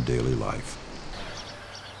experienced in daily life.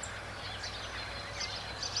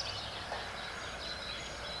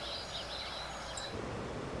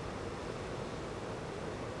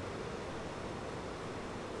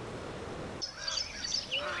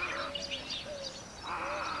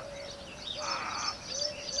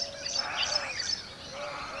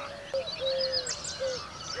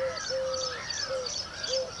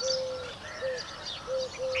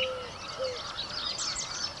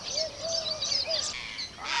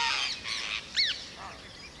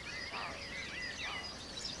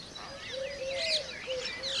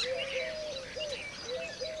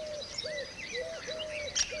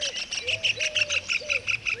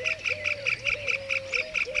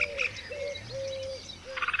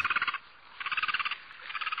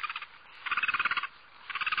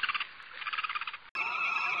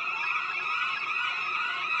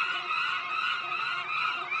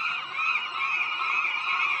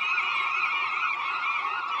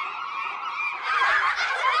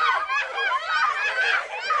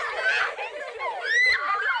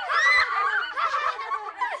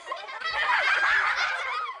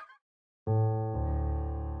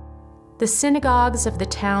 The synagogues of the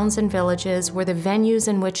towns and villages were the venues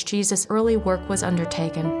in which Jesus' early work was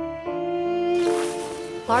undertaken.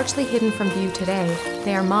 Largely hidden from view today,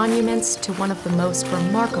 they are monuments to one of the most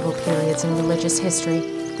remarkable periods in religious history,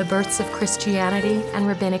 the births of Christianity and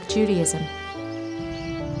Rabbinic Judaism.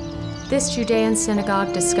 This Judean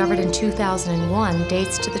synagogue, discovered in 2001,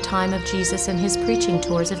 dates to the time of Jesus and his preaching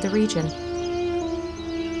tours of the region.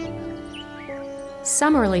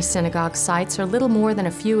 Some early synagogue sites are little more than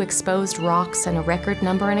a few exposed rocks and a record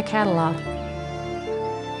number in a catalog.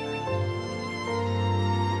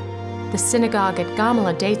 The synagogue at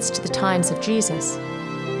Gamala dates to the times of Jesus.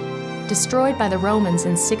 Destroyed by the Romans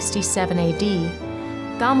in 67 AD,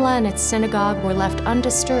 Gamala and its synagogue were left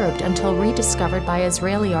undisturbed until rediscovered by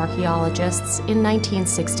Israeli archaeologists in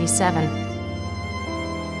 1967.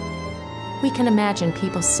 We can imagine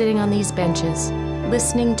people sitting on these benches,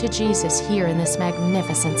 listening to Jesus here in this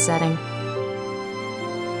magnificent setting.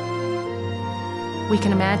 We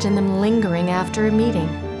can imagine them lingering after a meeting,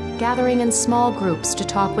 gathering in small groups to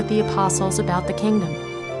talk with the apostles about the kingdom.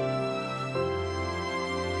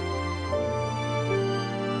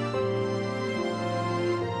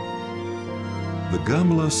 The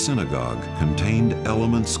Gamala synagogue contained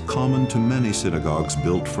elements common to many synagogues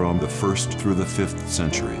built from the 1st through the 5th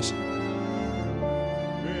centuries.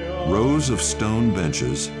 Rows of stone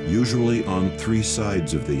benches, usually on 3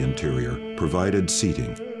 sides of the interior, provided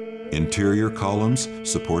seating. Interior columns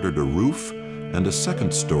supported a roof and a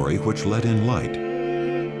second story which let in light.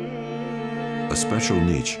 A special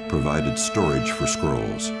niche provided storage for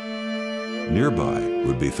scrolls. Nearby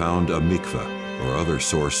would be found a mikveh, or other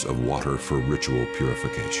source of water for ritual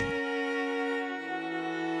purification.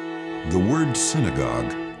 The word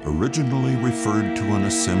synagogue originally referred to an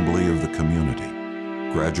assembly of the community.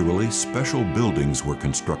 Gradually, special buildings were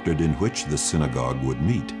constructed in which the synagogue would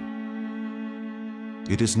meet.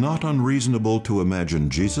 It is not unreasonable to imagine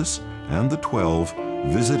Jesus and the 12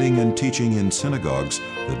 visiting and teaching in synagogues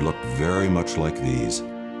that looked very much like these.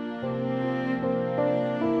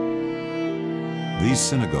 These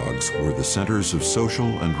synagogues were the centers of social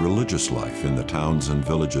and religious life in the towns and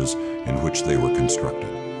villages in which they were constructed.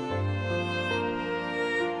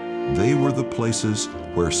 They were the places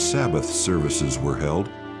where Sabbath services were held,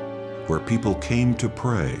 where people came to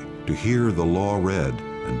pray, to hear the law read,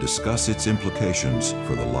 and discuss its implications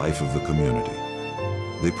for the life of the community.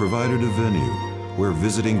 They provided a venue where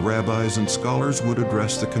visiting rabbis and scholars would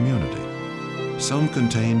address the community. Some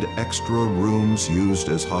contained extra rooms used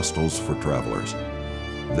as hostels for travelers.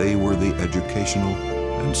 They were the educational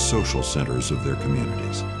and social centers of their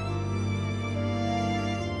communities.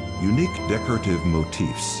 Unique decorative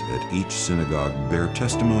motifs at each synagogue bear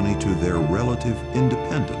testimony to their relative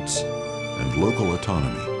independence and local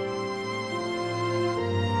autonomy.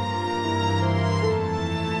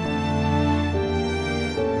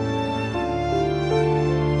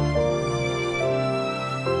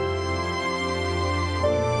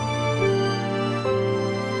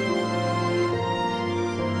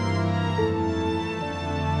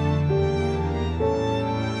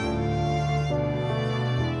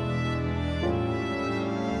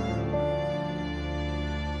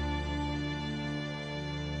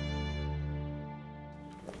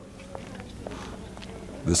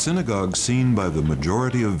 The synagogue seen by the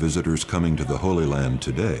majority of visitors coming to the Holy Land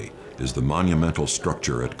today is the monumental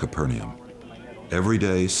structure at Capernaum. Every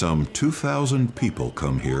day, some 2,000 people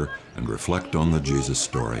come here and reflect on the Jesus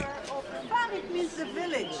story.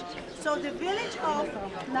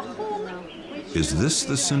 Is this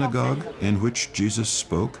the synagogue in which Jesus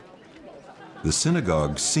spoke? The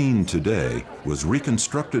synagogue seen today was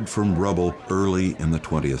reconstructed from rubble early in the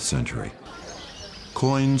 20th century.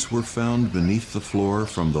 Coins were found beneath the floor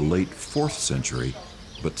from the late 4th century,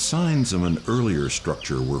 but signs of an earlier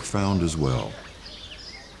structure were found as well.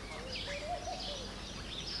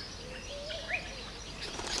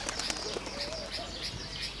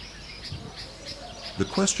 The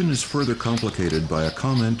question is further complicated by a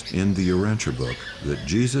comment in the Urantia book that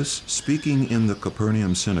Jesus, speaking in the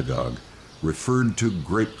Capernaum synagogue, referred to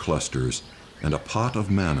grape clusters and a pot of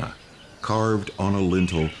manna carved on a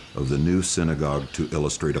lintel of the new synagogue to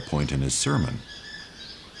illustrate a point in his sermon.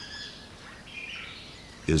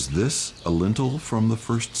 Is this a lintel from the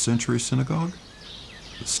 1st century synagogue?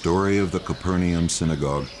 The story of the Capernaum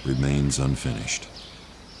synagogue remains unfinished.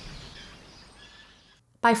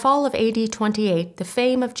 By fall of AD 28, the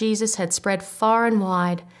fame of Jesus had spread far and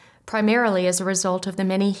wide, primarily as a result of the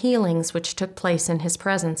many healings which took place in his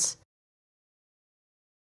presence.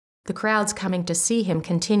 The crowds coming to see him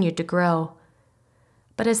continued to grow.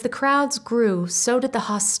 But as the crowds grew, so did the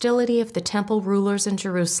hostility of the temple rulers in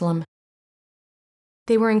Jerusalem.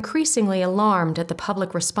 They were increasingly alarmed at the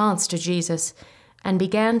public response to Jesus and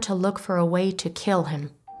began to look for a way to kill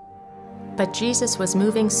him. But Jesus was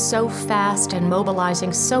moving so fast and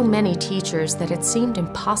mobilizing so many teachers that it seemed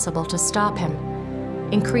impossible to stop him.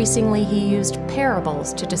 Increasingly, he used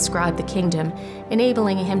parables to describe the kingdom,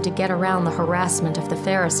 enabling him to get around the harassment of the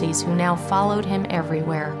Pharisees who now followed him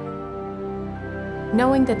everywhere.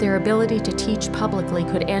 Knowing that their ability to teach publicly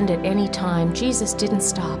could end at any time, Jesus didn't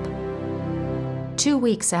stop. 2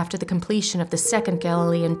 weeks after the completion of the second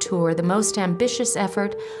Galilean tour, the most ambitious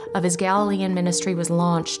effort of his Galilean ministry was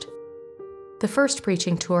launched. The first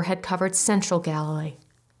preaching tour had covered central Galilee.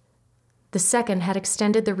 The second had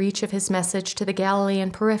extended the reach of his message to the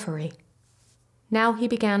Galilean periphery. Now he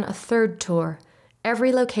began a third tour.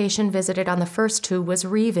 Every location visited on the first two was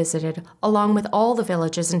revisited, along with all the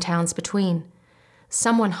villages and towns between.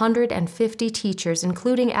 Some 150 teachers,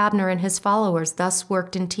 including Abner and his followers, thus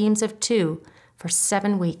worked in teams of 2 for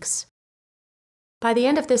 7 weeks. By the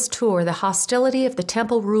end of this tour, the hostility of the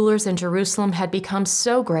temple rulers in Jerusalem had become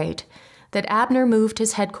so great that Abner moved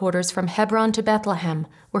his headquarters from Hebron to Bethlehem,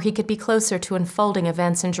 where he could be closer to unfolding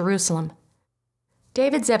events in Jerusalem.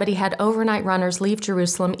 David Zebedee had overnight runners leave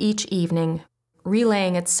Jerusalem each evening,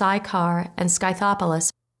 relaying at Sychar and Scythopolis,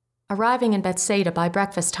 arriving in Bethsaida by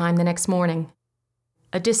breakfast time the next morning,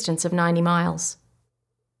 a distance of 90 miles.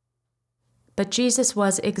 But Jesus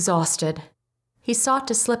was exhausted. He sought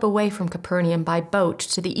to slip away from Capernaum by boat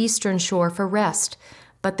to the eastern shore for rest,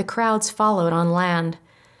 but the crowds followed on land.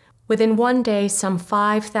 Within 1 day, some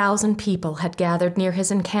 5,000 people had gathered near his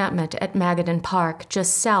encampment at Magadan Park,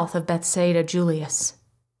 just south of Bethsaida Julius.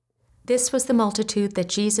 This was the multitude that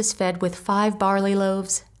Jesus fed with 5 barley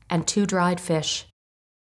loaves and 2 dried fish.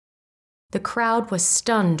 The crowd was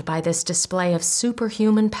stunned by this display of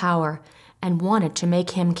superhuman power and wanted to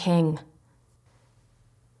make him king.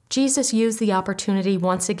 Jesus used the opportunity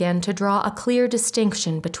once again to draw a clear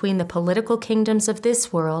distinction between the political kingdoms of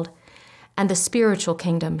this world and the spiritual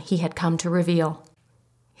kingdom he had come to reveal.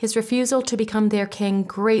 His refusal to become their king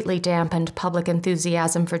greatly dampened public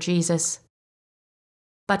enthusiasm for Jesus.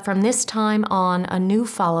 But from this time on, a new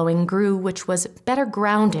following grew which was better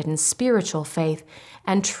grounded in spiritual faith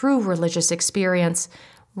and true religious experience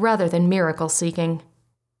rather than miracle-seeking.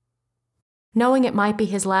 Knowing it might be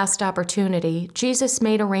his last opportunity, Jesus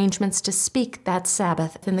made arrangements to speak that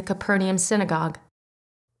Sabbath in the Capernaum synagogue.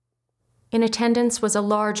 In attendance was a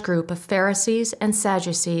large group of Pharisees and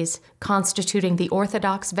Sadducees, constituting the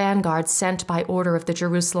Orthodox vanguard sent by order of the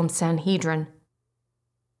Jerusalem Sanhedrin.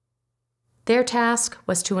 Their task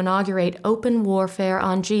was to inaugurate open warfare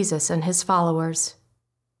on Jesus and his followers.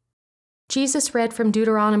 Jesus read from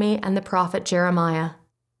Deuteronomy and the prophet Jeremiah.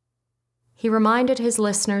 He reminded his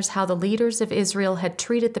listeners how the leaders of Israel had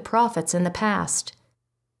treated the prophets in the past.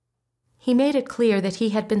 He made it clear that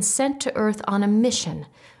he had been sent to earth on a mission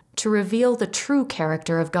to reveal the true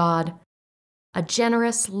character of God, a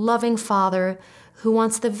generous, loving Father who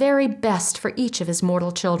wants the very best for each of his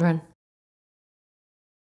mortal children.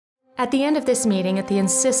 At the end of this meeting, at the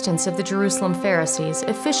insistence of the Jerusalem Pharisees,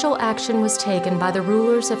 official action was taken by the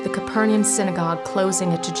rulers of the Capernaum synagogue,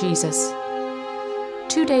 closing it to Jesus.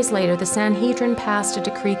 2 days later, the Sanhedrin passed a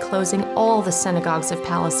decree closing all the synagogues of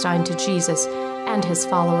Palestine to Jesus and his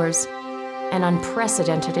followers, an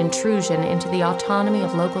unprecedented intrusion into the autonomy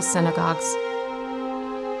of local synagogues.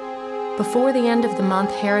 Before the end of the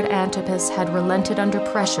month, Herod Antipas had relented under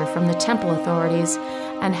pressure from the temple authorities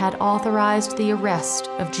and had authorized the arrest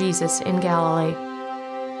of Jesus in Galilee.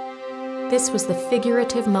 This was the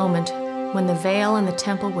figurative moment when the veil in the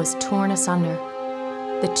temple was torn asunder.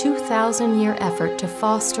 The 2,000-year effort to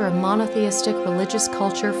foster a monotheistic religious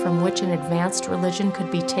culture from which an advanced religion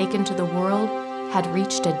could be taken to the world had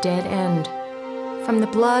reached a dead end. From the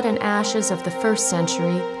blood and ashes of the first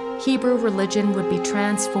century, Hebrew religion would be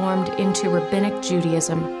transformed into rabbinic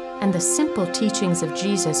Judaism, and the simple teachings of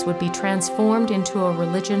Jesus would be transformed into a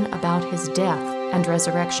religion about his death and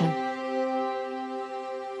resurrection.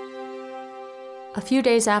 A few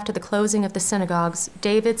days after the closing of the synagogues,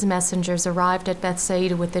 David's messengers arrived at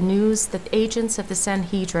Bethsaida with the news that agents of the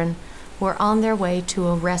Sanhedrin were on their way to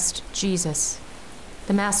arrest Jesus.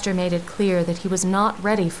 The master made it clear that he was not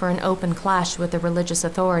ready for an open clash with the religious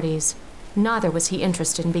authorities. Neither was he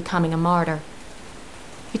interested in becoming a martyr.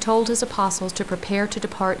 He told his apostles to prepare to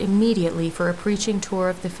depart immediately for a preaching tour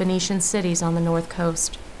of the Phoenician cities on the north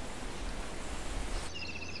coast.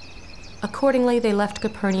 Accordingly, they left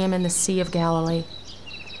Capernaum in the Sea of Galilee.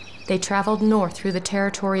 They traveled north through the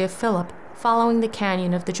territory of Philip, following the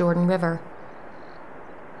canyon of the Jordan River.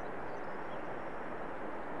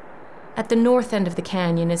 At the north end of the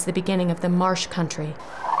canyon is the beginning of the marsh country.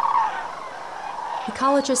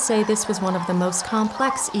 Ecologists say this was one of the most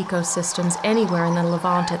complex ecosystems anywhere in the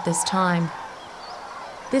Levant at this time.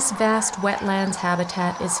 This vast wetlands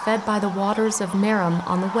habitat is fed by the waters of Merom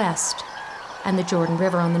on the west and the Jordan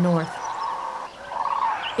River on the north.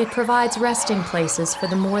 It provides resting places for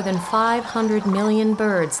the more than 500 million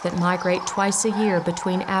birds that migrate twice a year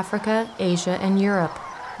between Africa, Asia, and Europe,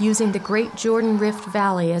 using the Great Jordan Rift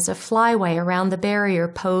Valley as a flyway around the barrier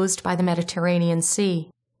posed by the Mediterranean Sea.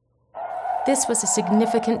 This was a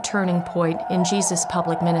significant turning point in Jesus'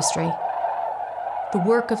 public ministry. The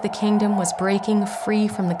work of the kingdom was breaking free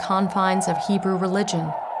from the confines of Hebrew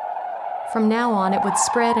religion. From now on, it would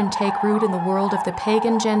spread and take root in the world of the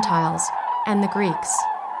pagan Gentiles and the Greeks.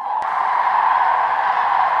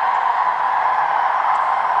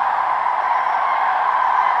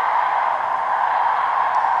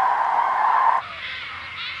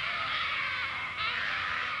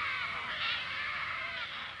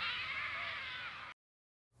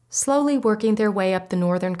 Slowly working their way up the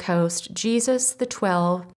northern coast, Jesus, the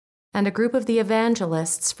 12, and a group of the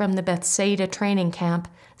evangelists from the Bethsaida training camp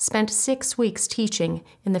spent 6 weeks teaching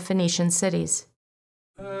in the Phoenician cities.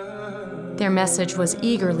 Their message was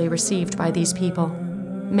eagerly received by these people.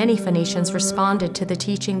 Many Phoenicians responded to the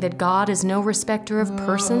teaching that God is no respecter of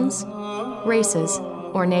persons, races,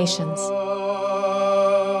 or nations.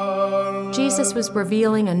 Jesus was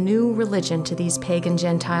revealing a new religion to these pagan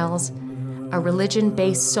Gentiles, a religion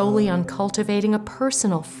based solely on cultivating a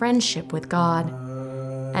personal friendship with God,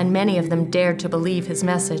 and many of them dared to believe his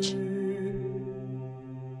message.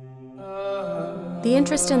 The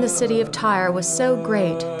interest in the city of Tyre was so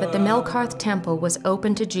great that the Melkarth Temple was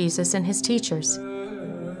open to Jesus and his teachers.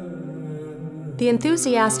 The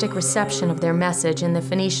enthusiastic reception of their message in the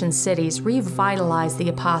Phoenician cities revitalized the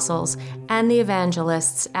apostles and the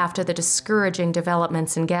evangelists after the discouraging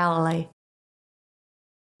developments in Galilee.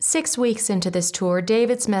 6 weeks into this tour,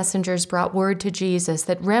 David's messengers brought word to Jesus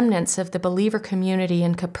that remnants of the believer community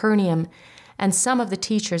in Capernaum and some of the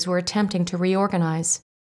teachers were attempting to reorganize.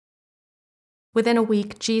 Within a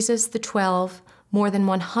week, Jesus, the 12, more than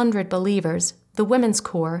 100 believers, the women's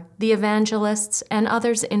corps, the evangelists, and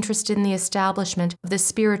others interested in the establishment of the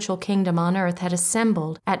spiritual kingdom on earth had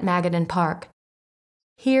assembled at Magadan Park.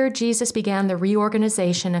 Here, Jesus began the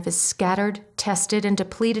reorganization of his scattered, tested, and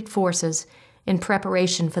depleted forces in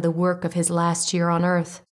preparation for the work of his last year on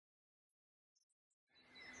earth.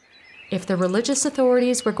 If the religious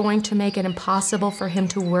authorities were going to make it impossible for him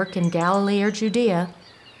to work in Galilee or Judea,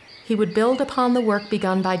 he would build upon the work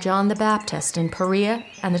begun by John the Baptist in Perea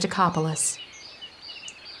and the Decapolis.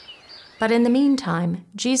 But in the meantime,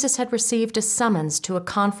 Jesus had received a summons to a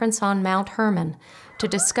conference on Mount Hermon to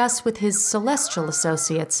discuss with his celestial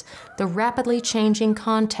associates the rapidly changing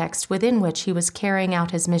context within which he was carrying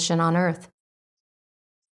out his mission on earth.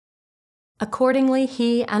 Accordingly,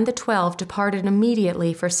 he and the 12 departed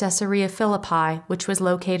immediately for Caesarea Philippi, which was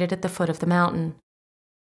located at the foot of the mountain.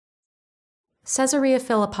 Caesarea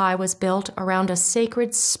Philippi was built around a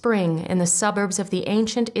sacred spring in the suburbs of the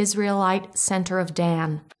ancient Israelite center of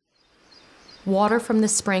Dan. Water from the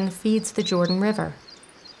spring feeds the Jordan River.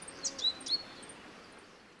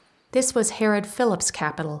 This was Herod Philip's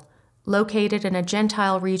capital, located in a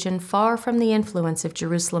Gentile region far from the influence of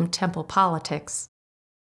Jerusalem temple politics.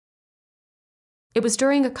 It was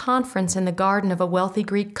during a conference in the garden of a wealthy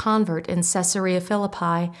Greek convert in Caesarea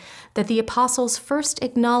Philippi that the apostles first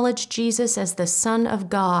acknowledged Jesus as the Son of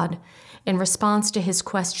God in response to his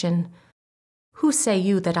question, "Who say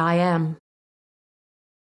you that I am?"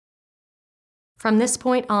 From this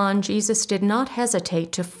point on, Jesus did not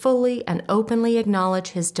hesitate to fully and openly acknowledge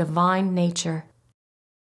his divine nature.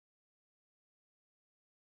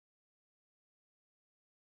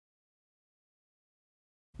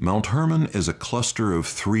 Mount Hermon is a cluster of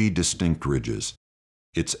 3 distinct ridges.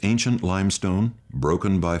 Its ancient limestone,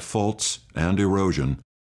 broken by faults and erosion,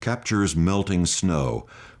 captures melting snow,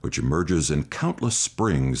 which emerges in countless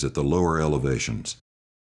springs at the lower elevations.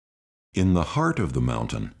 In the heart of the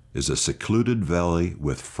mountain is a secluded valley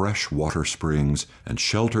with fresh water springs and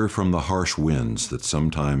shelter from the harsh winds that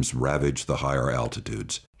sometimes ravage the higher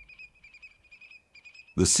altitudes.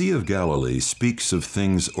 The Sea of Galilee speaks of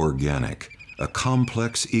things organic, a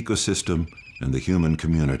complex ecosystem, and the human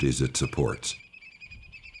communities it supports.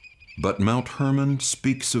 But Mount Hermon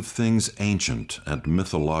speaks of things ancient and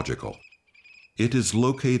mythological. It is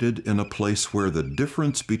located in a place where the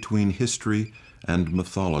difference between history and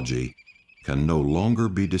mythology can no longer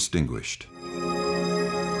be distinguished.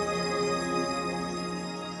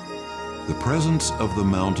 The presence of the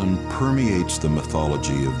mountain permeates the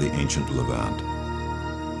mythology of the ancient Levant.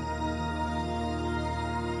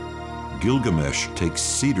 Gilgamesh takes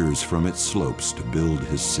cedars from its slopes to build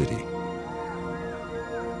his city.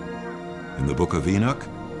 In the Book of Enoch,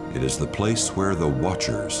 it is the place where the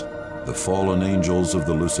Watchers, the fallen angels of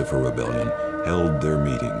the Lucifer rebellion, held their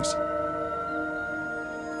meetings.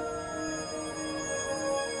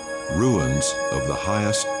 Ruins of the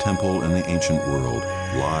highest temple in the ancient world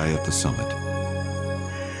lie at the summit.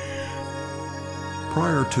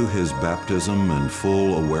 Prior to his baptism and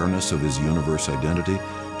full awareness of his universe identity,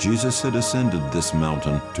 Jesus had ascended this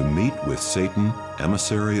mountain to meet with Satan,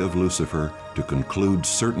 emissary of Lucifer, to conclude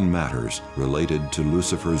certain matters related to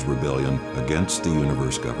Lucifer's rebellion against the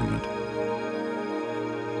universe government.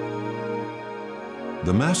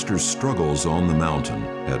 The Master's struggles on the mountain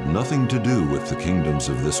had nothing to do with the kingdoms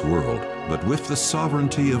of this world, but with the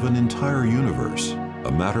sovereignty of an entire universe,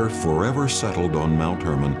 a matter forever settled on Mount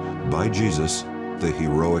Hermon by Jesus, the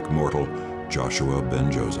heroic mortal Joshua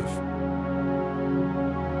ben Joseph.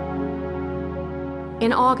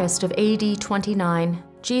 In August of AD 29,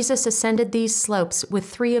 Jesus ascended these slopes with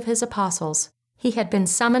 3 of his apostles. He had been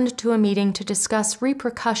summoned to a meeting to discuss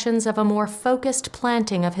repercussions of a more focused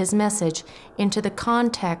planting of his message into the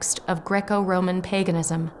context of Greco-Roman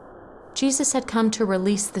paganism. Jesus had come to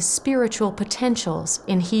release the spiritual potentials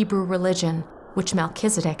in Hebrew religion, which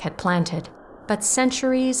Melchizedek had planted. But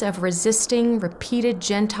centuries of resisting, repeated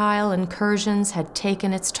Gentile incursions had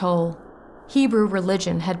taken its toll. Hebrew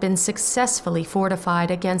religion had been successfully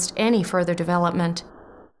fortified against any further development.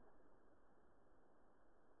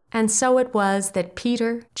 And so it was that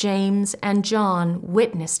Peter, James, and John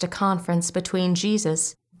witnessed a conference between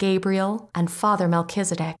Jesus, Gabriel, and Father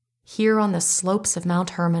Melchizedek here on the slopes of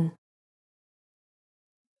Mount Hermon.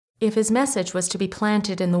 If his message was to be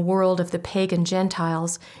planted in the world of the pagan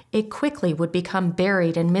Gentiles, it quickly would become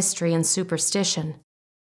buried in mystery and superstition.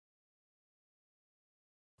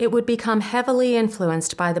 It would become heavily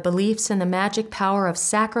influenced by the beliefs in the magic power of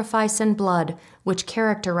sacrifice and blood which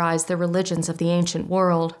characterized the religions of the ancient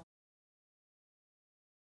world.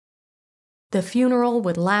 The funeral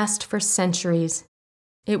would last for centuries.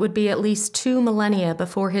 It would be at least 2 millennia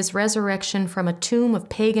before his resurrection from a tomb of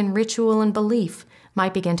pagan ritual and belief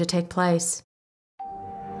might begin to take place.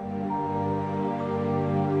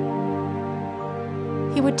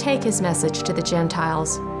 He would take his message to the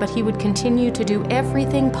Gentiles, but he would continue to do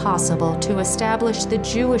everything possible to establish the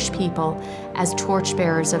Jewish people as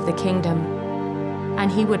torchbearers of the kingdom.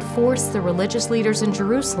 And he would force the religious leaders in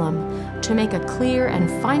Jerusalem to make a clear and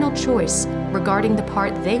final choice regarding the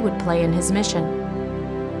part they would play in his mission.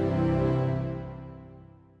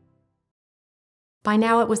 By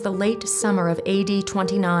now it was the late summer of AD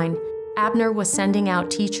 29. Abner was sending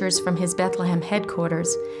out teachers from his Bethlehem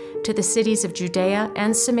headquarters to the cities of Judea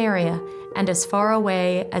and Samaria and as far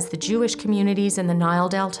away as the Jewish communities in the Nile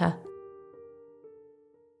Delta.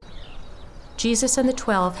 Jesus and the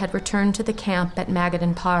 12 had returned to the camp at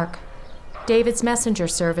Magadan Park. David's messenger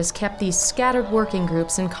service kept these scattered working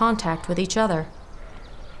groups in contact with each other.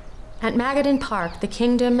 At Magadan Park, the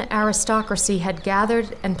kingdom aristocracy had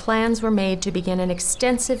gathered and plans were made to begin an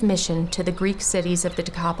extensive mission to the Greek cities of the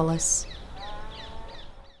Decapolis.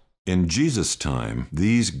 In Jesus' time,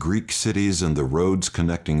 these Greek cities and the roads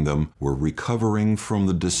connecting them were recovering from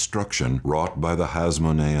the destruction wrought by the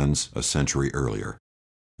Hasmoneans a century earlier.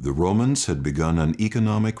 The Romans had begun an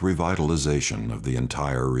economic revitalization of the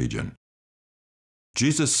entire region.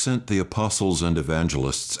 Jesus sent the apostles and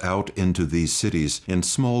evangelists out into these cities in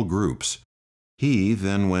small groups. He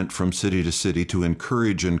then went from city to city to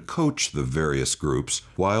encourage and coach the various groups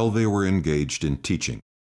while they were engaged in teaching.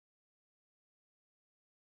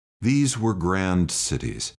 These were grand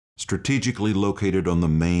cities, strategically located on the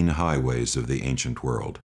main highways of the ancient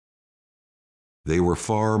world. They were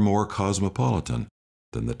far more cosmopolitan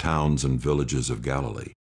than the towns and villages of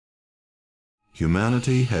Galilee.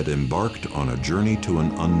 Humanity had embarked on a journey to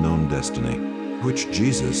an unknown destiny, which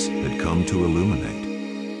Jesus had come to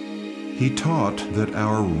illuminate. He taught that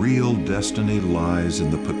our real destiny lies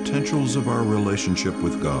in the potentials of our relationship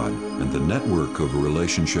with God and the network of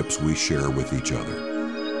relationships we share with each other.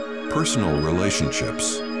 Personal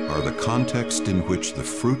relationships are the context in which the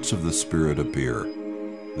fruits of the Spirit appear,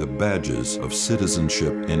 the badges of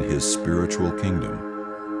citizenship in His spiritual kingdom.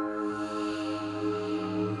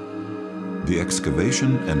 The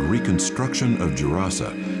excavation and reconstruction of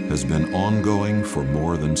Gerasa has been ongoing for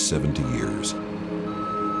more than 70 years.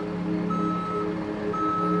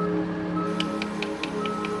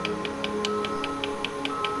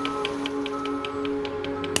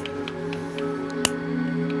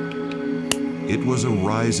 It was a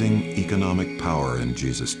rising economic power in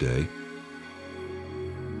Jesus' day.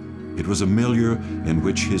 It was a milieu in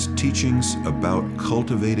which his teachings about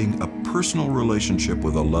cultivating a personal relationship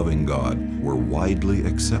with a loving God were widely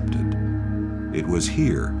accepted. It was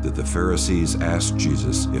here that the Pharisees asked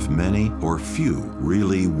Jesus if many or few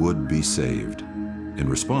really would be saved. In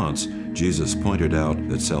response, Jesus pointed out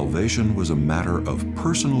that salvation was a matter of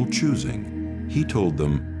personal choosing. He told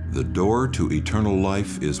them, "The door to eternal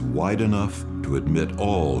life is wide enough to admit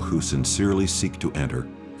all who sincerely seek to enter,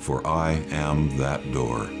 for I am that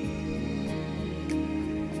door."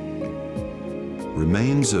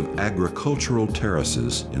 Remains of agricultural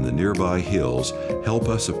terraces in the nearby hills help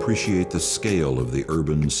us appreciate the scale of the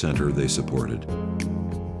urban center they supported.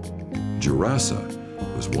 Gerasa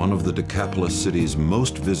was one of the Decapolis cities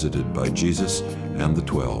most visited by Jesus and the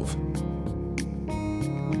 12.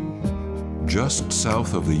 Just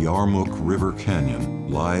south of the Yarmouk River Canyon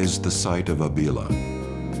lies the site of Abila.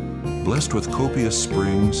 Blessed with copious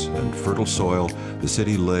springs and fertile soil, the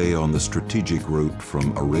city lay on the strategic route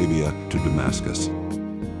from Arabia to Damascus.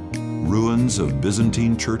 Ruins of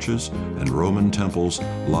Byzantine churches and Roman temples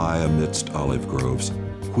lie amidst olive groves,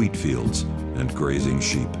 wheat fields, and grazing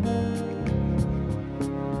sheep.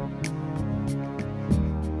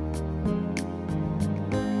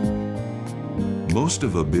 Most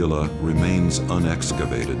of Abila remains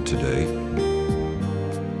unexcavated today.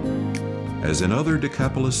 As in other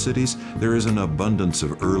Decapolis cities, there is an abundance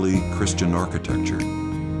of early Christian architecture.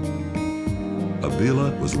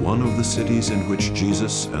 Abila was one of the cities in which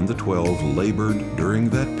Jesus and the 12 labored during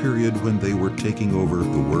that period when they were taking over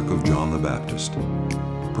the work of John the Baptist.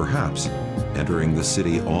 Perhaps entering the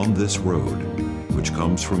city on this road, which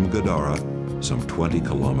comes from Gadara, some 20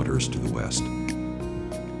 kilometers to the west.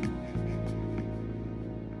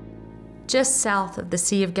 Just south of the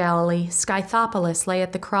Sea of Galilee, Scythopolis lay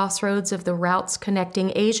at the crossroads of the routes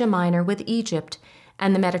connecting Asia Minor with Egypt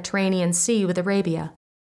and the Mediterranean Sea with Arabia.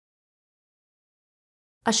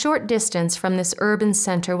 A short distance from this urban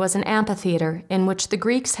center was an amphitheater in which the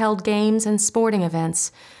Greeks held games and sporting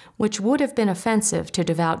events, which would have been offensive to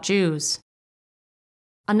devout Jews.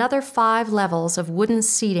 Another 5 levels of wooden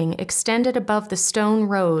seating extended above the stone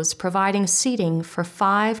rows, providing seating for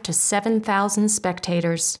 5,000 to 7,000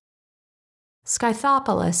 spectators.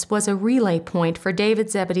 Scythopolis was a relay point for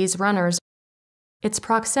David Zebedee's runners. Its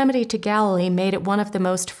proximity to Galilee made it one of the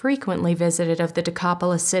most frequently visited of the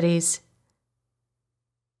Decapolis cities.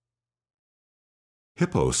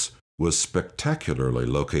 Hippos was spectacularly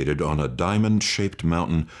located on a diamond-shaped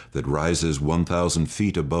mountain that rises 1,000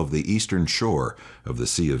 feet above the eastern shore of the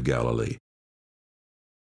Sea of Galilee.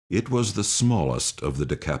 It was the smallest of the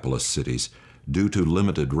Decapolis cities due to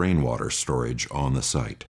limited rainwater storage on the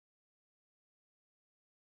site.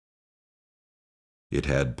 It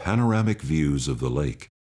had panoramic views of the lake.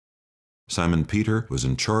 Simon Peter was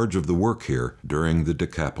in charge of the work here during the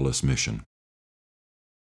Decapolis mission.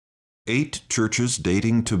 8 churches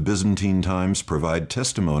dating to Byzantine times provide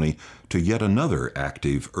testimony to yet another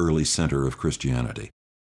active early center of Christianity.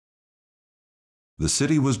 The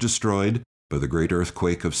city was destroyed by the great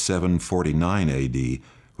earthquake of 749 AD,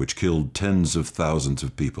 which killed tens of thousands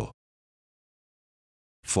of people.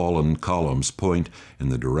 Fallen columns point in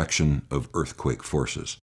the direction of earthquake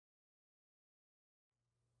forces.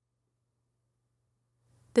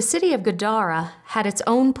 The city of Gadara had its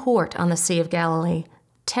own port on the Sea of Galilee,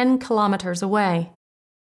 10 kilometers away.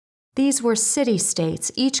 These were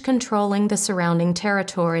city-states, each controlling the surrounding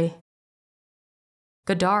territory.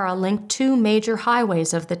 Gadara linked 2 major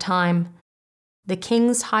highways of the time, the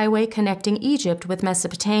King's Highway connecting Egypt with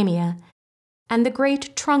Mesopotamia, and the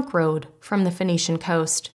Great Trunk Road from the Phoenician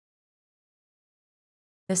coast.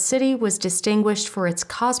 The city was distinguished for its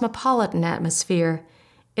cosmopolitan atmosphere.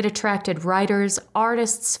 It attracted writers,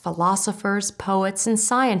 artists, philosophers, poets, and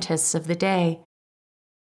scientists of the day.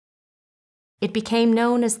 It became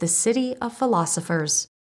known as the City of Philosophers.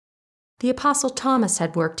 The Apostle Thomas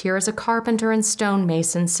had worked here as a carpenter and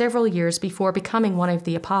stonemason several years before becoming one of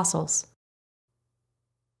the apostles.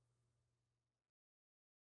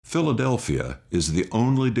 Philadelphia is the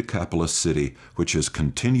only Decapolis city which has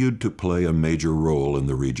continued to play a major role in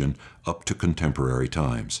the region up to contemporary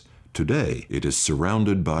times. Today, it is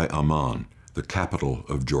surrounded by Amman, the capital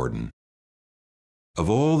of Jordan. Of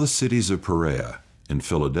all the cities of Perea, in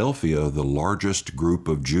Philadelphia, the largest group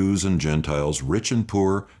of Jews and Gentiles, rich and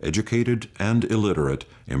poor, educated and illiterate,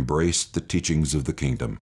 embraced the teachings of the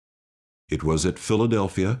kingdom. It was at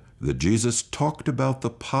Philadelphia that Jesus talked about the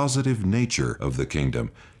positive nature of the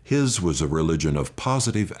kingdom. His was a religion of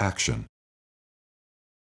positive action.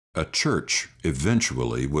 A church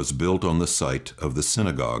eventually was built on the site of the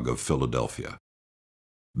synagogue of Philadelphia.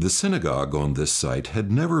 The synagogue on this site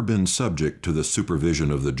had never been subject to the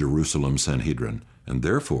supervision of the Jerusalem Sanhedrin, and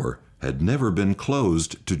therefore had never been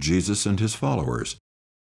closed to Jesus and his followers.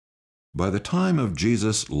 By the time of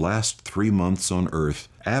Jesus' last 3 months on earth,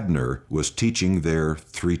 Abner was teaching there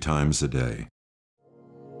 3 times a day.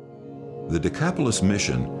 The Decapolis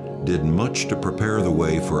mission did much to prepare the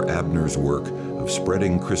way for Abner's work of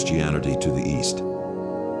spreading Christianity to the east.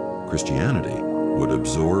 Christianity would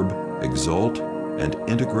absorb, exalt, and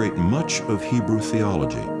integrate much of Hebrew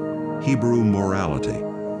theology, Hebrew morality,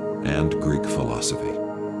 and Greek philosophy.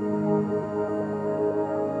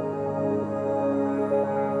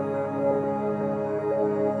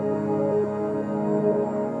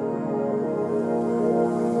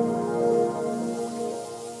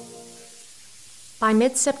 By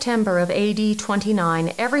mid-September of AD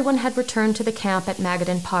 29, everyone had returned to the camp at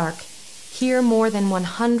Magadan Park. Here, more than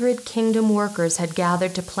 100 kingdom workers had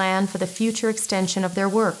gathered to plan for the future extension of their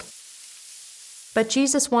work. But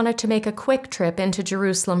Jesus wanted to make a quick trip into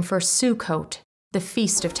Jerusalem for Sukkot, the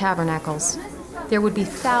Feast of Tabernacles. There would be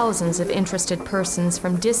thousands of interested persons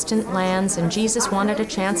from distant lands, and Jesus wanted a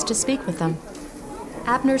chance to speak with them.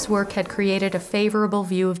 Abner's work had created a favorable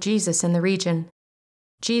view of Jesus in the region.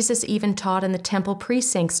 Jesus even taught in the temple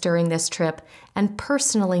precincts during this trip and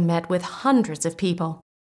personally met with hundreds of people.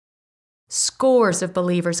 Scores of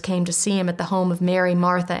believers came to see him at the home of Mary,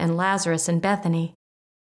 Martha, and Lazarus in Bethany.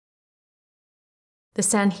 The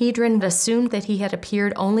Sanhedrin assumed that he had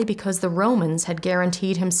appeared only because the Romans had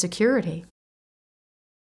guaranteed him security.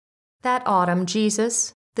 That autumn,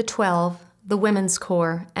 Jesus, the 12, the women's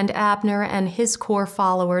corps, and Abner and his corps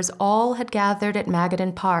followers all had gathered at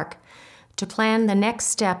Magadan Park to plan the next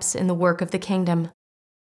steps in the work of the kingdom.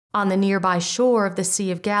 On the nearby shore of the Sea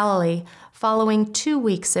of Galilee, following 2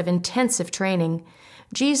 weeks of intensive training,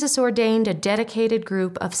 Jesus ordained a dedicated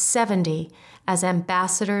group of 70 as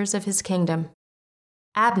ambassadors of his kingdom.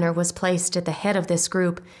 Abner was placed at the head of this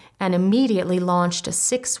group and immediately launched a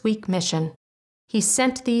 6-week mission. He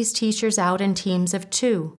sent these teachers out in teams of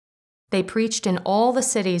 2. They preached in all the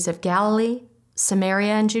cities of Galilee,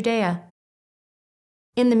 Samaria, and Judea.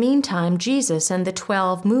 In the meantime, Jesus and the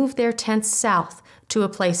 12 moved their tents south to a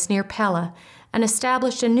place near Pella and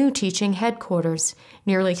established a new teaching headquarters.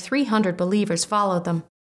 Nearly 300 believers followed them.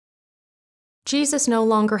 Jesus no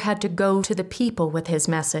longer had to go to the people with his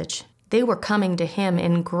message. They were coming to him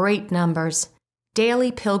in great numbers.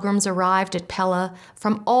 Daily pilgrims arrived at Pella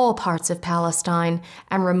from all parts of Palestine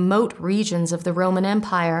and remote regions of the Roman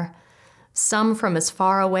Empire, some from as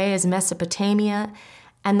far away as Mesopotamia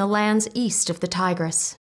and the lands east of the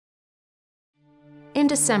Tigris. In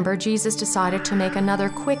December, Jesus decided to make another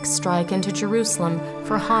quick strike into Jerusalem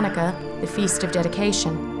for Hanukkah, the Feast of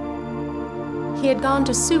Dedication. He had gone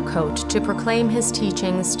to Sukkot to proclaim his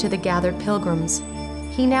teachings to the gathered pilgrims.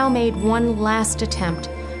 He now made one last attempt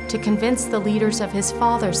to convince the leaders of his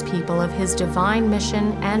father's people of his divine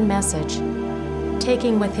mission and message,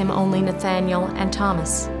 taking with him only Nathanael and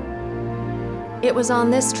Thomas. It was on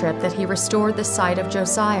this trip that he restored the sight of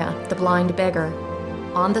Josiah, the blind beggar,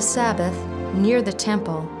 on the Sabbath, near the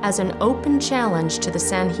temple, as an open challenge to the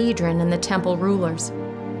Sanhedrin and the temple rulers.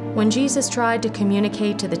 When Jesus tried to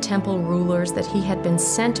communicate to the temple rulers that he had been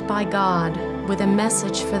sent by God with a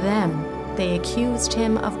message for them, they accused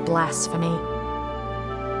him of blasphemy.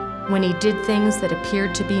 When he did things that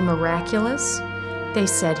appeared to be miraculous, they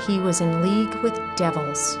said he was in league with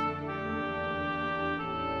devils.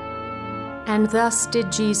 And thus did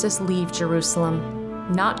Jesus leave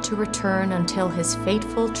Jerusalem, not to return until his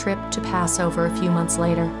fateful trip to Passover a few months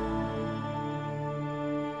later.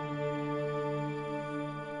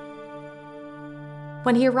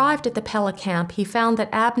 When he arrived at the Pella camp, he found that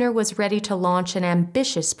Abner was ready to launch an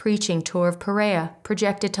ambitious preaching tour of Perea,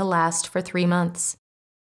 projected to last for 3 months.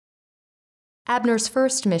 Abner's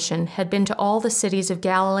first mission had been to all the cities of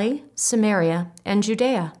Galilee, Samaria, and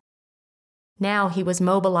Judea. Now he was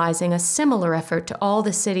mobilizing a similar effort to all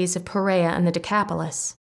the cities of Perea and the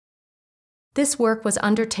Decapolis. This work was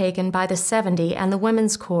undertaken by the 70 and the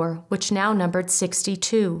Women's Corps, which now numbered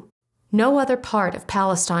 62. No other part of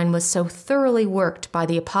Palestine was so thoroughly worked by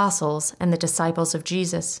the apostles and the disciples of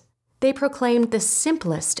Jesus. They proclaimed the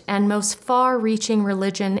simplest and most far-reaching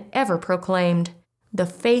religion ever proclaimed, the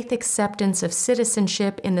faith acceptance of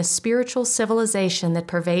citizenship in the spiritual civilization that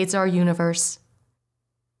pervades our universe.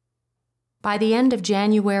 By the end of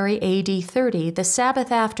January AD 30, the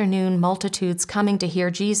Sabbath afternoon multitudes coming to hear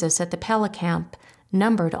Jesus at the Pella camp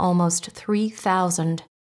numbered almost 3,000.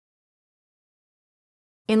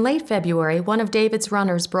 In late February, one of David's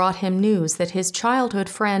runners brought him news that his childhood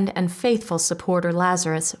friend and faithful supporter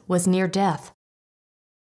Lazarus was near death.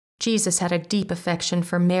 Jesus had a deep affection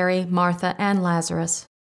for Mary, Martha, and Lazarus.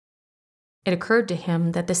 It occurred to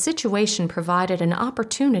him that the situation provided an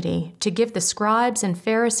opportunity to give the scribes and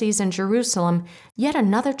Pharisees in Jerusalem yet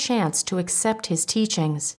another chance to accept his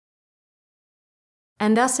teachings.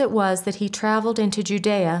 And thus it was that he traveled into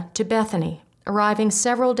Judea to Bethany, arriving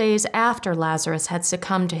several days after Lazarus had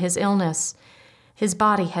succumbed to his illness. His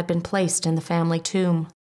body had been placed in the family tomb.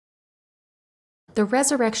 The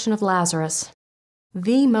resurrection of Lazarus,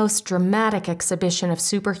 the most dramatic exhibition of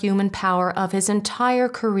superhuman power of his entire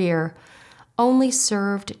career, only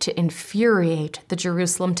served to infuriate the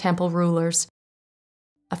Jerusalem temple rulers.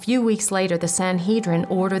 A few weeks later, the Sanhedrin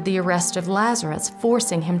ordered the arrest of Lazarus,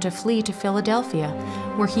 forcing him to flee to Philadelphia,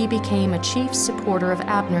 where he became a chief supporter of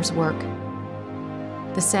Abner's work.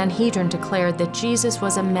 The Sanhedrin declared that Jesus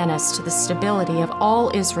was a menace to the stability of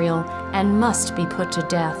all Israel and must be put to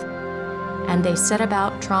death, and they set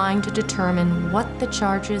about trying to determine what the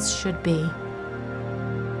charges should be.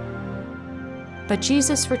 But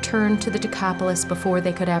Jesus returned to the Decapolis before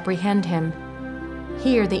they could apprehend him.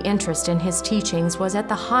 Here, the interest in his teachings was at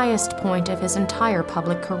the highest point of his entire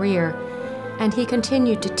public career, and he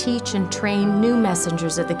continued to teach and train new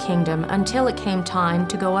messengers of the kingdom until it came time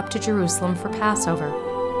to go up to Jerusalem for Passover.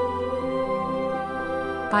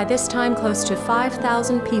 By this time, close to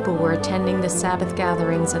 5,000 people were attending the Sabbath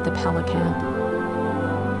gatherings at the Pella camp.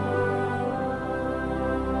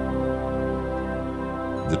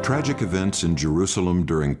 The tragic events in Jerusalem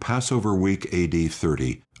during Passover week AD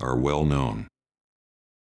 30 are well known.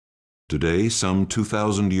 Today, some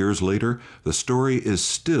 2,000 years later, the story is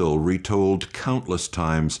still retold countless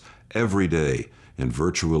times every day in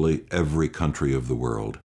virtually every country of the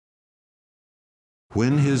world.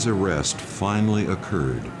 When his arrest finally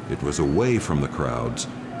occurred, it was away from the crowds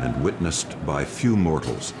and witnessed by few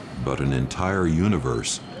mortals, but an entire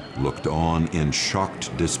universe looked on in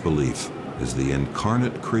shocked disbelief as the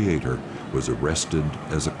incarnate Creator was arrested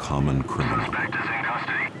as a common criminal. Suspect is in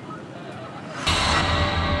custody.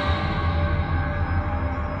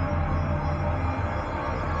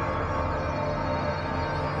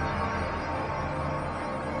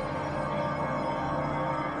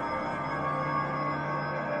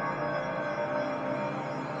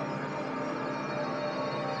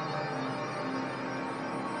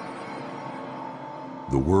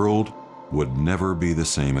 The world would never be the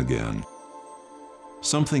same again.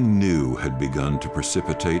 Something new had begun to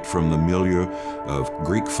precipitate from the milieu of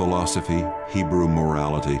Greek philosophy, Hebrew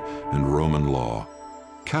morality, and Roman law,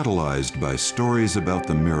 catalyzed by stories about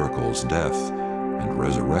the miracles, death, and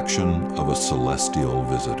resurrection of a celestial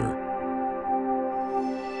visitor.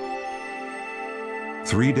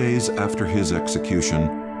 3 days after his execution,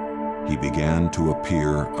 he began to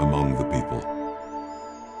appear among the people.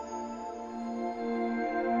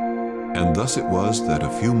 And thus it was that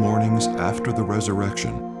a few mornings after the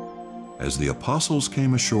resurrection, as the apostles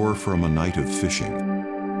came ashore from a night of fishing,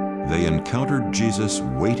 they encountered Jesus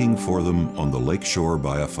waiting for them on the lakeshore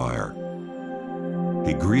by a fire.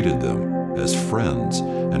 He greeted them as friends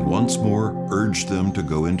and once more urged them to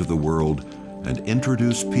go into the world and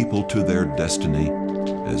introduce people to their destiny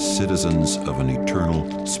as citizens of an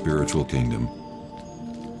eternal spiritual kingdom.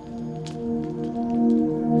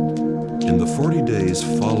 In the 40 days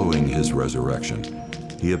following his resurrection,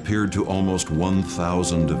 he appeared to almost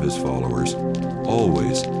 1,000 of his followers,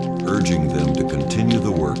 always urging them to continue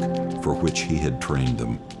the work for which he had trained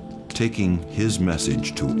them, taking his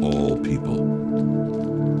message to all people.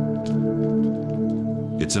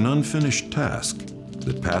 It's an unfinished task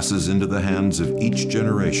that passes into the hands of each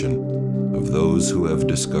generation of those who have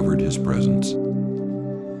discovered his presence.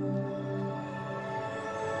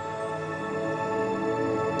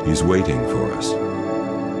 He's waiting for us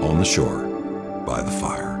on the shore by the fire.